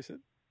 Is that what you said?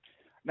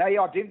 No,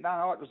 I didn't.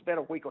 No, it was about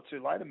a week or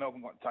two later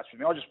Melbourne got in touch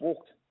with me. I just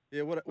walked.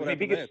 Yeah, what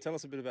happened there? Tell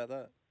us a bit about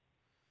that.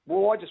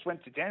 Well, I just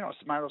went to Daniel. I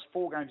said, mate, I was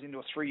 4 games into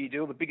a 3-year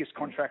deal, the biggest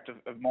contract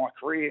of my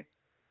career.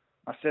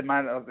 I said,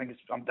 mate, I think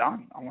I'm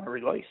done. I want to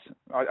release.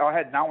 I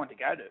had no one to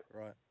go to.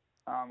 Right.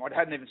 I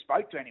hadn't even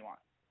spoke to anyone.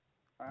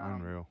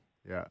 Unreal.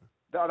 Yeah.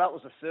 That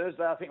was a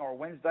Thursday, I think, or a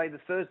Wednesday. The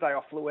Thursday I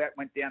flew out,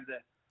 went down to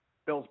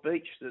Bells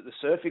Beach. The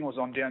surfing was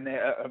on down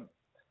there.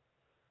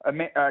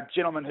 A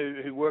gentleman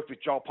who worked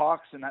with Joel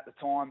Parkinson at the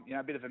time, you know,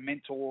 a bit of a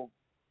mentor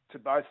to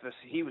both of us.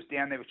 He was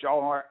down there with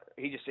Joel, and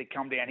he just said,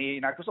 come down here, you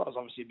know, because I was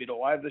obviously a bit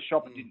all over the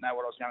shop and didn't know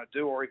what I was going to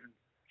do or even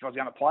if I was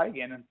going to play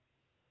again. And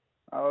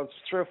it was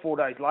 3 or 4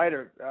 days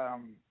later,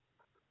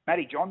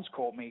 Matty Johns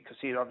called me because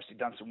he had obviously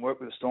done some work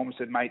with the Storm and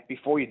said, mate,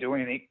 before you do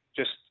anything,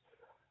 just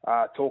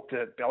talk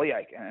to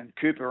Bellyache. And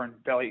Cooper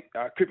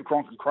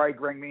Cronk and Craig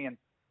rang me, and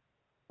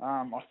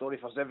I thought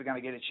if I was ever going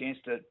to get a chance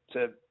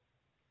to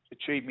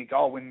achieve my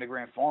goal, winning the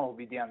grand final, would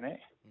be down there.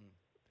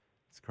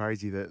 It's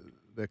crazy that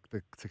the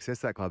success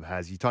that club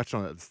has. You touched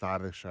on it at the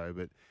start of the show,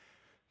 but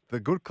the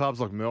good clubs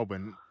like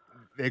Melbourne,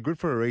 they're good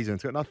for a reason.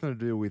 It's got nothing to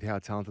do with how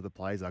talented the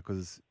players are,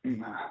 because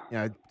you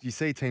know, you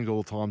see teams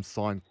all the time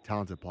sign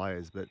talented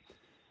players, but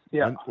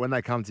when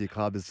they come to your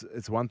club,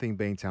 it's one thing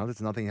being talented, it's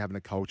another thing having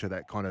a culture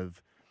that kind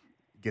of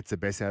gets the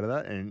best out of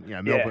that. And you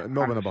know,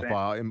 Melbourne are by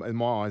far, in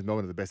my eyes,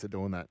 Melbourne are the best at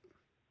doing that.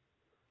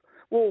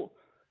 Well,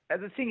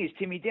 the thing is,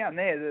 Timmy, down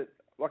there,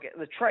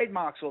 the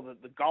trademarks or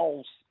the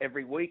goals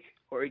every week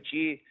or each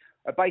year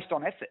are based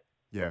on effort.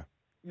 Yeah.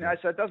 You know,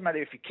 so it doesn't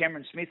matter if you're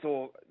Cameron Smith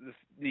or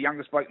the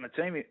youngest bloke in the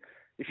team.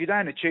 If you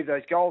don't achieve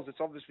those goals, it's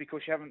obviously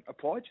because you haven't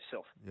applied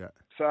yourself. Yeah.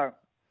 So,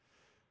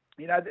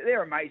 you know,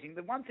 they're amazing.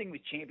 The one thing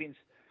with champions,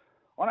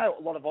 I know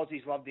a lot of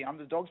Aussies love the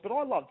underdogs, but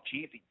I love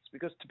champions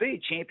because to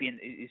be a champion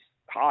is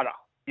harder,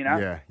 you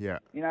know? Yeah.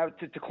 You know,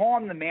 to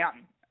climb the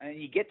mountain, and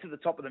you get to the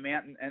top of the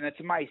mountain, and it's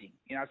amazing.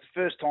 You know, it's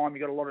the first time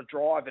you've got a lot of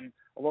drive and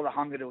a lot of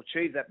hunger to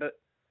achieve that, but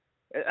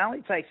it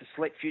only takes a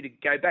select few to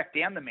go back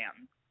down the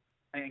mountain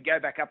and go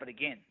back up it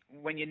again.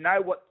 When you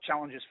know what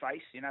challenges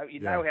face, you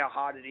know how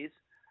hard it is,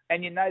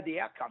 and you know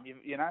the outcome.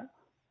 You know,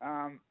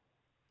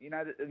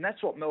 and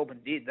that's what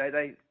Melbourne did.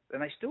 They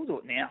still do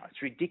it now.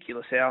 It's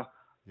ridiculous how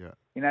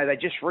you know they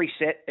just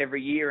reset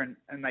every year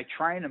and they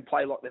train and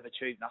play like they've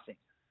achieved nothing.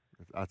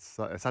 It's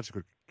such a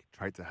good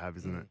trait to have,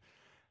 isn't it?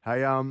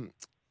 Hey,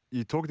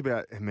 you talked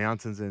about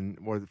mountains and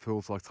what it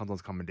feels like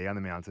sometimes coming down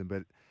the mountain,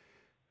 but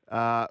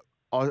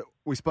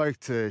we spoke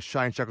to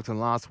Shane Shackleton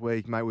last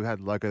week, mate. We've had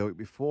Loco the week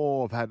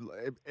before. I've had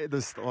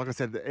this, like I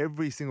said,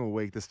 every single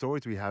week. The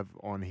stories we have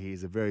on here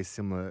is a very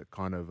similar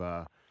kind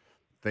of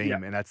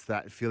theme, and that's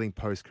that feeling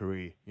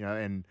post-career.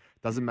 And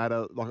it doesn't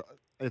matter. Like,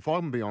 if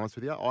I'm being honest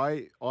with you,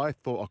 I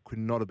thought I could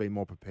not have been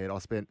more prepared. I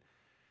spent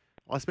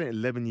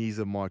 11 years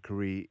of my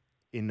career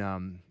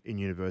in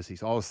university.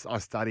 So I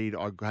studied.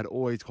 I had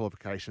all these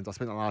qualifications. I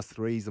spent the last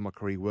 3 years of my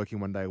career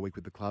working 1 day a week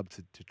with the club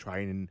to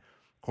train in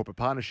corporate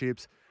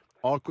partnerships.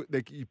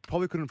 You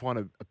probably couldn't find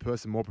a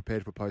person more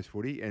prepared for post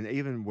footy. And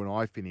even when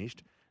I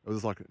finished, it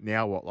was like,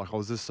 now what? Like, I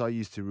was just so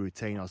used to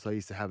routine. I was so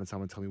used to having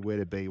someone tell me where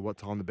to be, what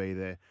time to be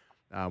there,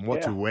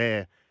 what to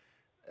wear.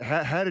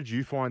 How did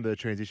you find the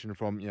transition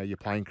from your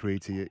playing career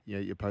to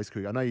your post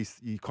career? I know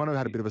you kind of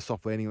had a bit of a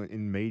soft landing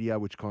in media,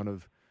 which kind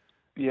of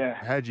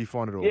How did you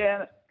find it all?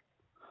 Yeah,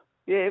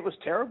 it was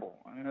terrible,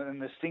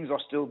 and there's things I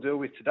still deal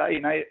with today.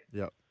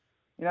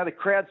 The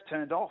crowd's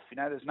turned off.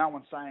 There's no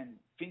one saying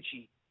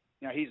Finchy.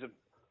 He's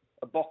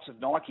a box of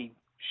Nike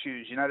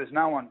shoes. There's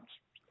no one.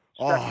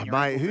 Oh,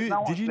 mate,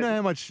 did you know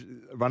how much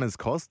runners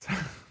cost?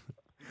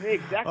 Yeah,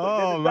 exactly.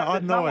 Oh, mate, I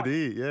had no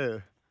idea. Yeah.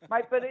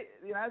 Mate, but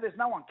there's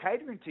no one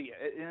catering to you.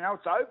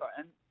 It's over,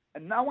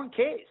 and no one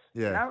cares.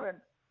 Yeah.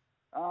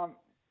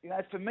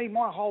 For me,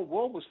 my whole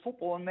world was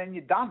football, and then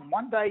you're done.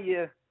 One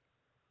day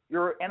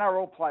you're an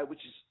NRL player,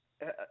 which is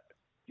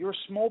you're a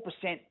small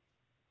percent,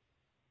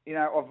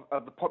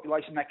 of the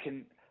population that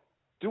can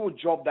do a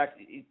job that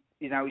is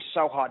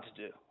so hard to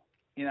do,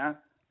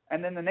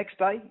 And then the next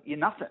day you're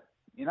nothing.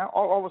 I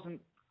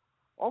wasn't.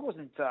 I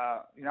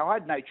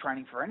had no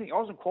training for anything. I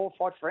wasn't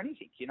qualified for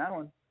anything.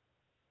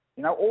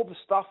 And all the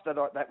stuff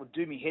that would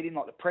do me head in,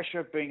 like the pressure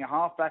of being a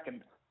halfback,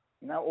 and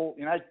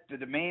the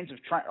demands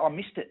of training. I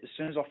missed it as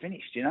soon as I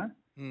finished. There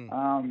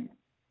was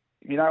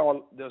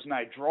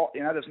no drive.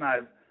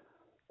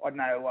 I had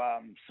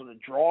no sort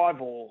of drive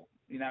or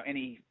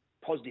any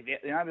positive.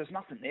 There's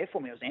nothing there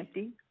for me. I was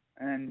empty,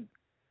 and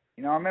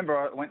I remember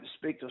I went to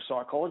speak to a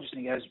psychologist,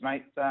 and he goes,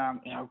 "Mate,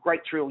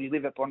 great thrill. You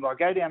live up on. I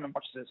go down and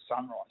watch the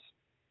sunrise."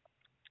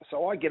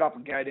 So I get up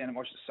and go down and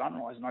watch the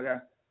sunrise, and I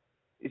go,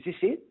 "Is this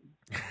it?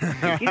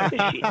 Who gives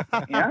a shit?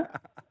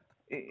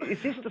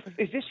 Is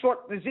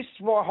this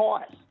my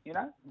highs?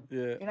 Yeah.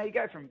 You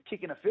go from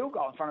kicking a field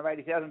goal in front of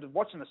 80,000 to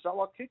watching the sun.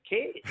 Like, who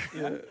cares?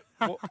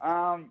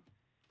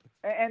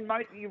 And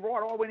mate, you're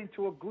right. I went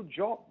into a good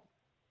job.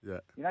 Yeah.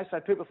 So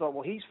people thought,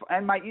 well,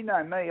 and mate, you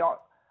know me.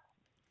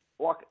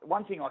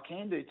 One thing I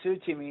can do too,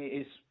 Timmy,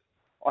 is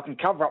I can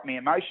cover up my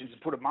emotions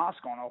and put a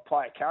mask on. I'll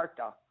play a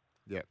character.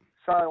 Yeah.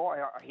 So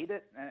I hit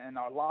it and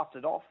I laughed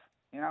it off.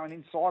 And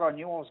inside I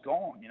knew I was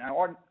gone.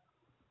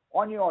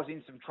 I knew I was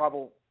in some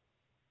trouble.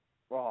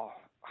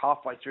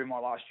 Halfway through my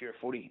last year of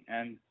footy,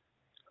 and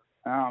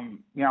I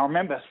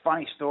remember a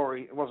funny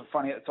story. It wasn't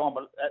funny at the time,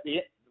 but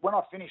when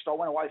I finished, I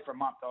went away for a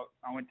month. I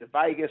went to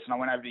Vegas and I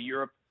went over to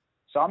Europe.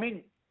 So I'm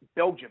in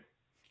Belgium,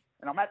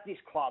 and I'm at this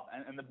club,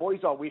 and the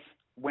boys I was with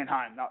went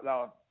home. They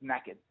were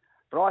knackered,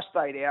 but I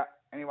stayed out.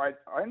 Anyway,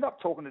 I ended up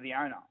talking to the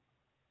owner.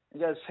 He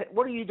goes, "Hey,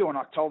 what are you doing?"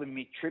 I told him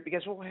mid-trip. He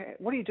goes, "Well,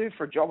 what do you do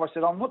for a job?" I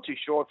said, "I'm not too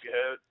sure if you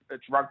heard.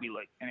 It's rugby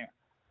league."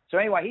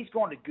 Anyway, he's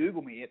gone to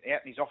Google me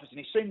out in his office, and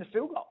he's seen the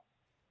field goal.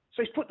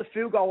 So he's put the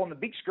field goal on the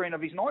big screen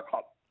of his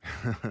nightclub.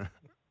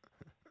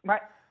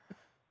 Mate,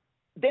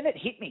 then it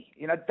hit me.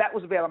 That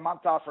was about a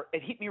month after.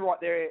 It hit me right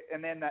there,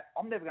 and then that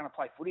I'm never going to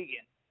play footy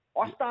again.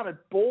 I started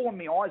bawling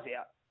my eyes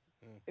out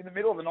in the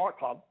middle of a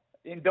nightclub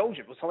in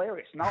Belgium. It was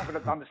hilarious. No one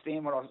could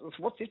understand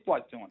what's this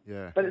bloke doing.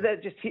 Yeah. But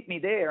that just hit me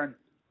there, and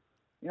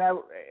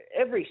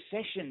every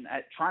session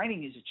at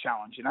training is a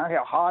challenge.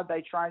 How hard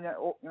they train,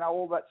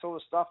 all that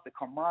sort of stuff, the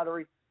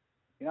camaraderie.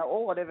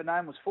 All I'd ever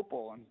known was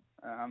football, and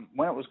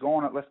when it was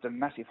gone, it left a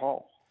massive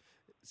hole.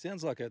 It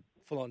sounds like a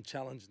full-on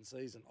challenging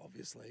season,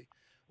 obviously.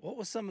 What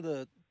were some of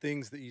the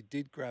things that you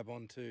did grab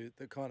onto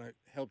that kind of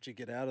helped you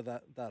get out of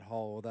that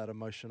hole or that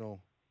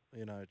emotional,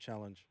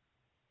 challenge?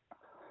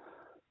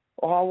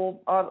 Oh,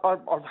 well,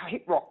 I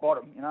hit rock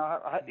bottom.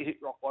 I had to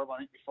hit rock bottom, I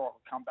think, before I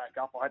could come back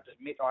up. I had to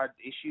admit I had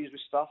issues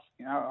with stuff.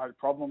 I had a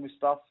problem with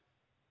stuff.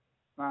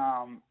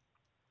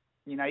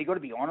 You got to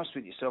be honest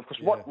with yourself,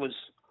 because what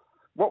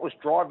was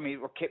driving me,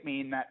 what kept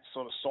me in that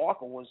sort of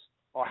cycle was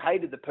I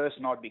hated the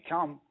person I'd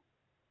become,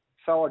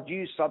 so I'd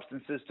use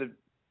substances to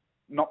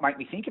not make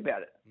me think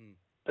about it.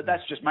 But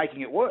that's just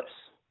making it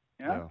worse,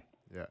 Yeah.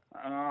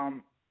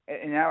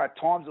 At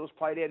times it was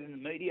played out in the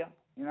media,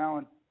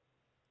 and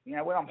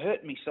when I'm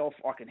hurting myself,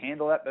 I can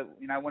handle that. But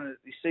when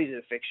you see it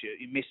affects your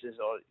missus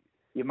or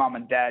your mum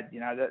and dad,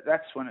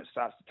 that's when it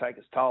starts to take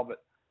its toll.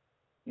 But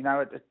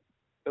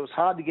it was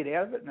hard to get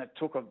out of it, and it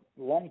took a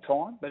long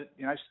time. But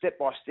step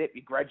by step,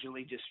 you're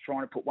gradually just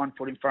trying to put one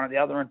foot in front of the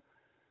other, and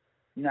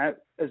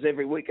as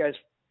every week goes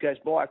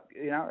by,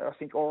 I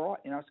think, all right,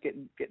 it's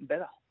getting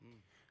better.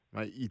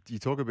 Mate, you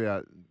talk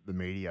about the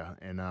media,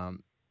 and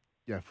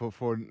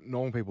for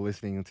normal people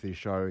listening to this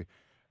show,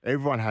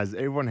 everyone has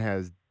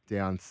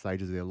down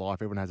stages of their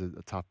life. Everyone has a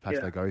tough patch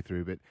Yeah. they go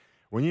through. But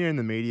when you're in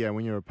the media,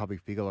 when you're a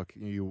public figure like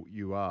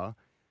you are,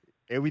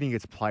 everything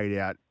gets played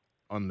out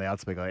on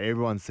loudspeaker.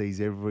 Everyone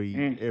sees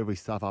every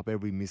stuff up,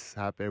 every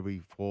mishap, every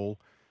fall.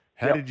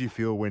 How Yep. did you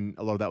feel when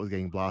a lot of that was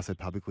getting blasted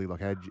publicly? Like,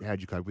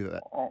 how'd you cope with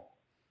that?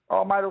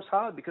 Oh, mate, it was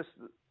hard because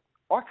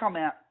I come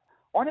out.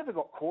 I never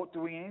got caught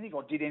doing anything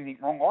or did anything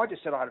wrong. I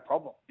just said I had a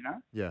problem,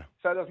 Yeah.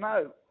 So there's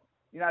no,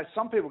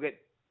 some people get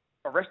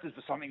arrested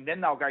for something, then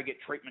they'll go get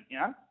treatment,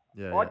 Yeah.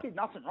 I did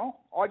nothing wrong.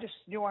 I just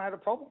knew I had a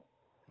problem.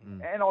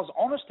 And I was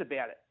honest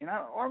about it.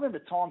 I remember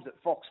times at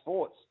Fox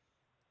Sports,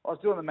 I was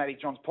doing the Matty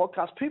Johns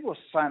podcast, people were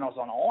saying I was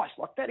on ice.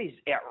 Like, that is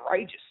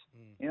outrageous.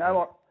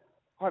 Like,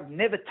 I've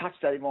never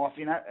touched that in life,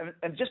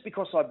 and just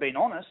because I've been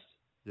honest,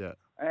 Yeah.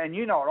 and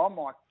you know what I'm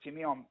like,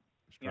 Timmy, I'm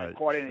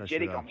quite Straight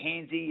energetic, shooter. I'm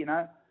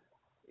handsy,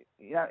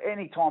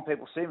 any time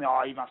people see me,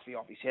 he must be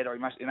off his head, or he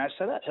must,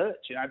 so that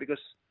hurts, because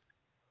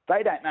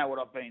they don't know what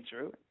I've been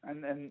through,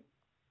 and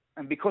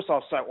because I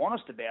was so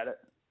honest about it,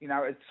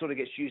 it sort of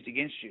gets used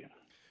against you.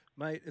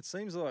 Mate, it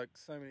seems like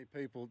so many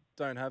people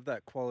don't have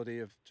that quality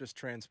of just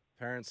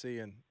transparency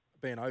and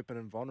being open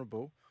and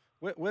vulnerable.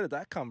 Where did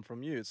that come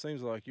from you? It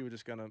seems like you were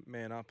just going to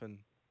man up and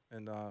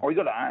Oh, you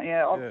got to,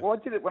 Yeah. I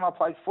did it when I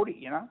played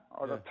footy,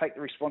 I'd take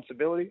the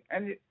responsibility,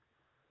 and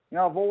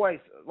I've always,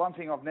 one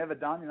thing I've never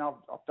done,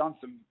 I've done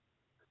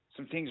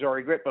some things I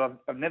regret, but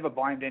I've never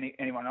blamed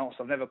anyone else.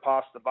 I've never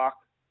passed the buck.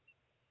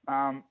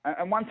 And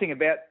one thing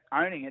about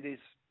owning it is,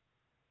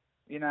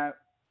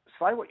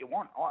 say what you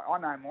want. I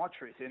know my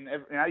truth, and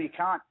you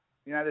can't.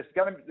 There's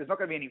not going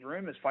to be any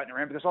rumours floating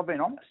around because I've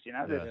been honest.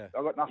 I've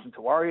got nothing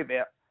to worry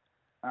about,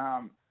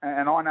 and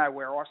I know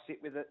where I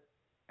sit with it.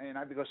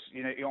 Because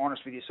you're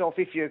honest with yourself.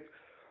 If if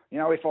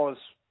I was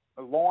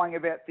lying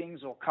about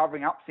things or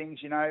covering up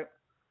things, you know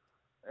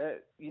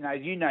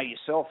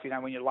yourself.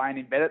 When you're laying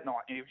in bed at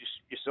night, you just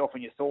yourself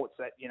and your thoughts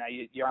that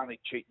you're only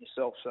cheating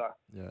yourself. So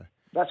Yeah.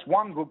 that's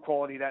one good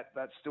quality that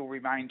still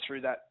remained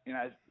through that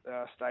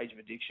stage of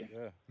addiction.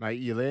 yeah.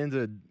 Mate, you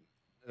landed,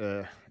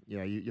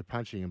 you're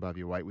punching above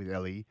your weight with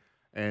Ellie,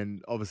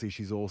 and obviously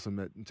she's awesome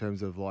in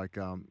terms of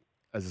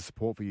as a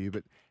support for you.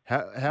 But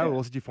how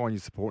else did you find your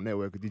support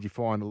network? Did you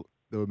find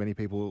there were many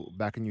people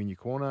backing you in your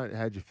corner?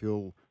 How did you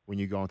feel when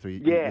you're going through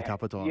your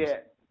tougher times?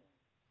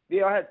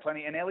 Yeah, I had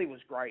plenty, and Ellie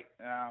was great.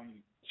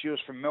 She was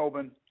from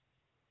Melbourne,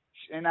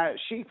 and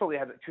she probably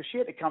had it because she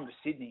had to come to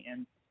Sydney,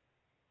 and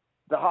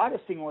the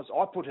hardest thing was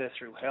I put her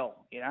through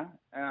hell.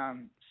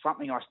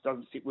 Something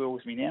doesn't sit well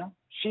with me now.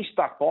 She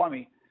stuck by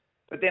me,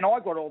 but then I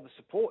got all the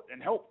support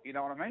and help. You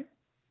know what I mean?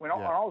 When I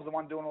was the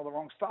one doing all the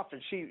wrong stuff,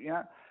 and she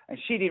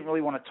didn't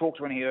really want to talk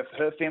to any of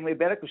her family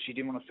about it because she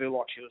didn't want to feel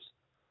like she was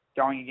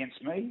going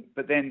against me.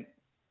 But then,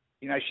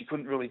 she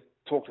couldn't really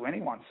talk to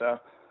anyone. So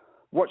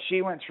what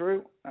she went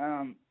through,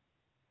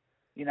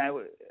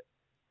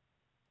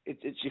 if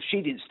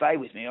she didn't stay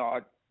with me,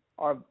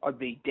 I'd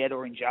be dead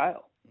or in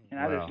jail.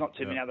 Wow. There's not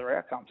too many other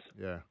outcomes.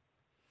 Yeah.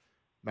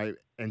 Mate,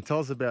 and tell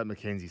us about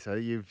Mackenzie. So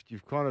you've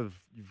gone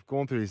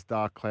through this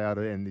dark cloud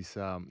and this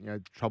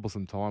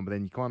troublesome time, but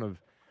then you kind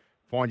of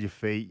find your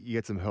feet, you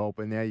get some help,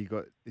 and now you've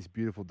got this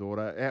beautiful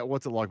daughter.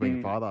 What's it like being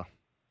a father?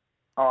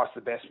 Oh, it's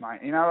the best,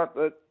 mate.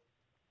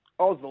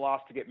 I was the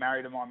last to get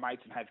married to my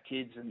mates and have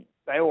kids, and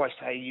they always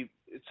say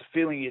it's a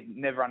feeling you'd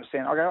never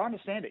understand. I go, I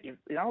understand it.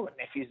 I've got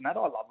nephews and that,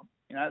 I love them.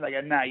 They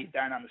go, no, you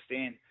don't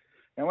understand.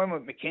 And when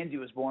Mackenzie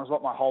was born, it was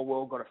like my whole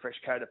world got a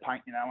fresh coat of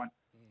paint, and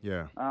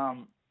Yeah.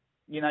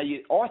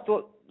 I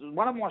thought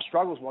one of my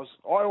struggles was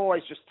I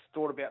always just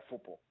thought about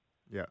football.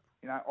 Yeah.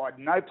 I had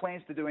no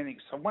plans to do anything.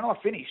 So when I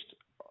finished,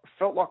 I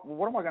felt like, well,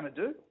 what am I going to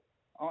do?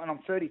 And I'm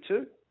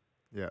 32.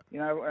 Yeah.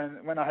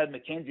 And when I had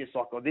Mackenzie, it's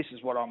like, oh, this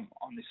is what I'm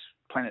on this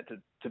planet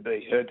to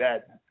be, her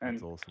dad. And,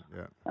 That's awesome,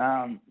 yeah.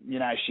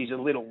 she's a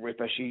little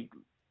ripper. She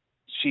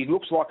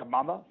looks like a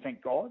mother,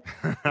 thank God.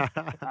 But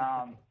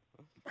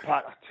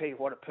I tell you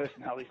what, a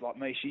personality like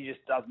me, she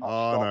just does not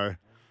stop.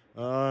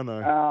 Oh,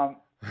 no.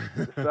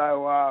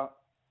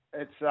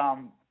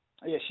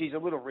 She's a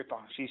little ripper.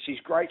 She's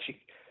great.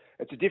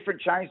 It's a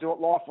different change to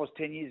what life was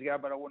 10 years ago,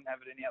 but I wouldn't have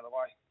it any other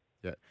way.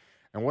 Yeah.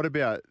 And what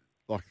about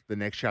the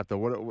next chapter?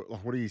 What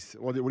are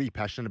you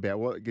passionate about?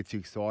 What gets you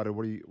excited?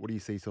 What do you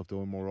see yourself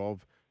doing more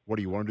of? What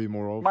do you want to do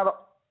more of? Mate,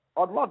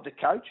 I'd love to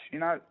coach.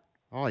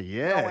 Oh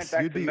yes,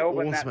 you'd be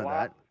Melbourne, awesome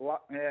at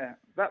that.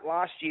 That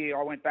last year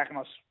I went back and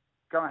I was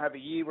going to have a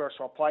year where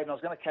I played and I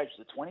was going to coach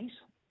the 20s.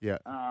 Yeah.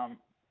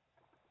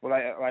 Well,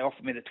 they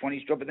offered me the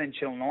 20s job, but then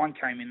Channel 9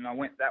 came in and I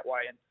went that way.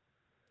 And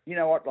you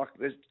know what?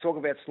 There's talk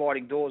about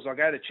sliding doors. I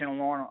go to Channel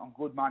 9 on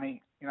good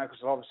money,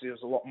 because obviously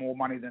there's a lot more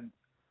money than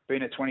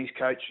being a 20s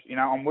coach.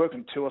 I'm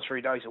working 2 or 3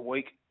 days a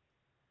week.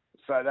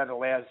 So that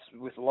allows,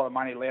 with a lot of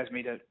money, allows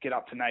me to get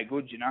up to no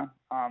good, If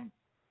I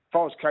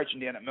was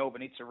coaching down at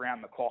Melbourne, it's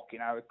around the clock,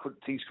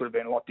 things could have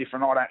been a lot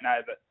different. I don't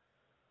know, but,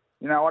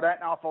 I don't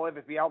know if I'll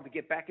ever be able to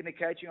get back into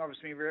coaching.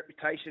 Obviously, my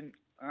reputation,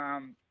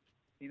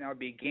 it'd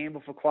be a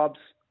gamble for clubs.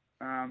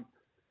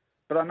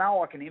 But I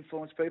know I can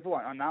influence people.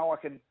 I know I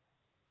can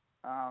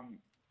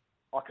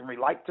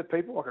relate to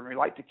people. I can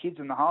relate to kids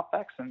and the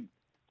halfbacks. And,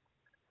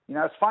 You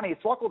know, it's funny.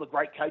 It's like all the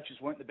great coaches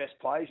weren't the best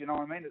players. You know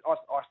what I mean? I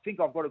think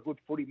I've got a good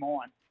footy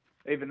mind,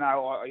 even though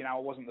I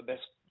wasn't the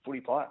best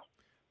footy player.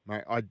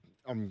 Mate,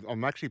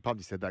 I'm actually pumped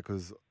you said that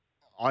because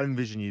I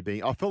envision you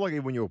being. I felt like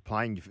even when you were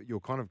playing,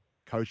 you're kind of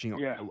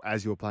coaching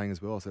as you're playing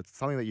as well. So it's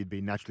something that you'd be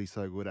naturally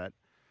so good at.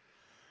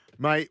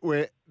 Mate,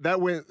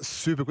 that went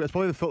super quick. It's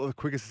probably the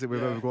quickest that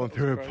we've ever gone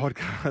through a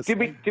podcast.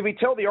 Did we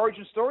tell the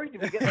origin story?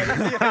 Did we get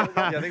that?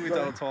 Yeah, I think we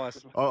told it twice.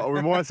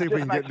 We might see if we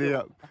can get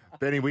the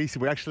Benny. We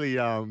actually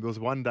there was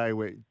one day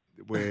where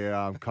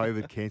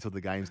COVID cancelled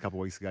the games a couple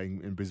of weeks ago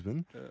in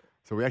Brisbane,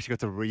 so we actually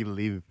got to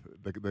relive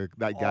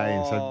that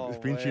game. So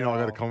Finch and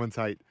I got to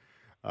commentate.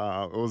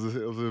 It was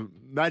a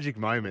magic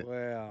moment.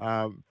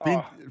 Wow.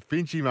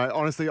 Finchy, mate.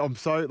 Honestly, I'm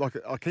so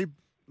I keep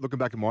looking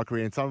back at my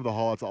career and some of the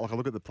highlights. I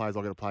look at the players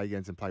I got to play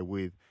against and play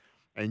with,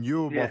 and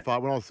you were by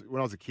far when I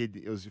was a kid.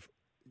 It was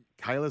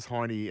Kayla's,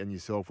 Heine, and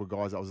yourself were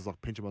guys that I was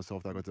just pinching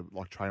myself that I got to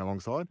train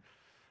alongside.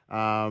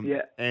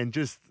 And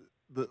just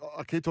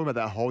I keep talking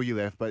about that hole you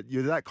left, but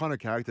you're that kind of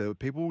character.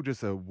 People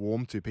just are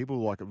warm to.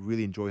 People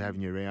really enjoy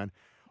having you around.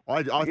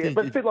 I think,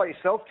 but it's a bit like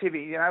yourself,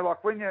 Tivy. You know, like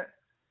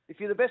if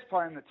you're the best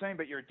player in the team,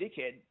 but you're a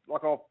dickhead,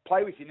 like I'll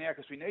play with you now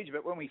because we need you,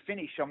 but when we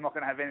finish, I'm not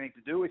going to have anything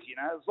to do with you. You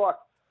know, it's like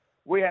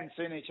we hadn't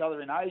seen each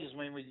other in ages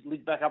when we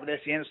lived back up at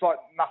SEN. It's like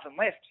nothing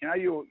left. You know,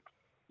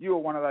 you were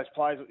one of those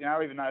players. You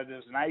know, even though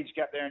there's an age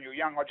gap there and you're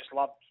young, I just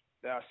loved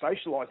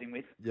socialising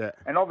with. Yeah.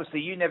 And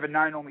obviously, you never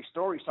known all my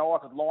stories, so I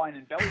could lie and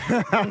embellish.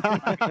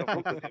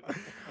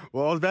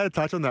 Well, I was about to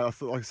touch on that.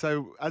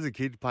 So as a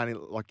kid playing,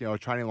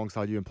 training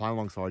alongside you and playing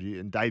alongside you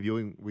and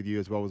debuting with you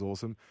as well was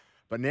awesome.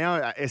 But now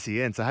at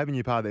SEN, so having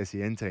you part of the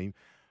SEN team,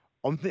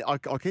 I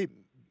keep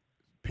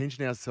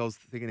pinching ourselves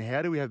thinking,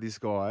 how do we have this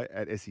guy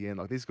at SEN?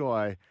 Like, this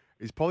guy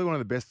is probably one of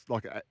the best,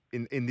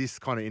 in this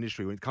kind of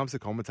industry. When it comes to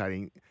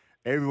commentating,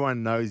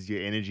 everyone knows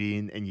your energy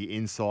and your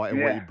insight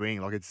and what you bring.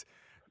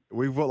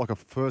 We've got a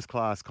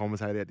first-class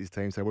commentator at this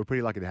team, so we're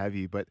pretty lucky to have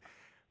you. But,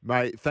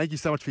 mate, thank you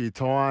so much for your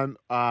time.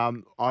 I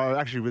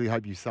actually really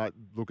hope you start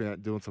looking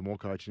at doing some more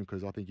coaching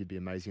because I think you'd be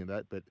amazing at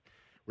that. But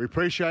we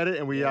appreciate it,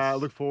 and we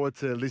look forward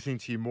to listening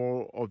to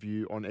more of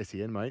you on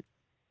SEN, mate.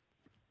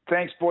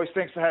 Thanks, boys.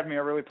 Thanks for having me. I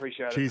really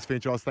appreciate it. Cheers,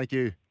 Finch. Thank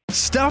you.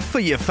 Stuff for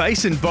your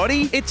face and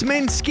body? It's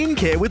men's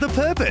skincare with a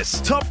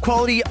purpose. Top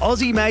quality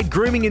Aussie-made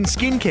grooming and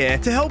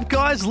skincare to help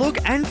guys look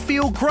and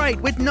feel great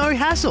with no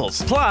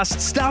hassles. Plus,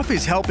 Stuff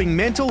is helping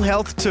mental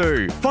health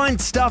too. Find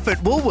Stuff at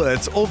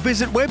Woolworths or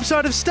visit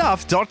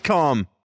websiteofstuff.com.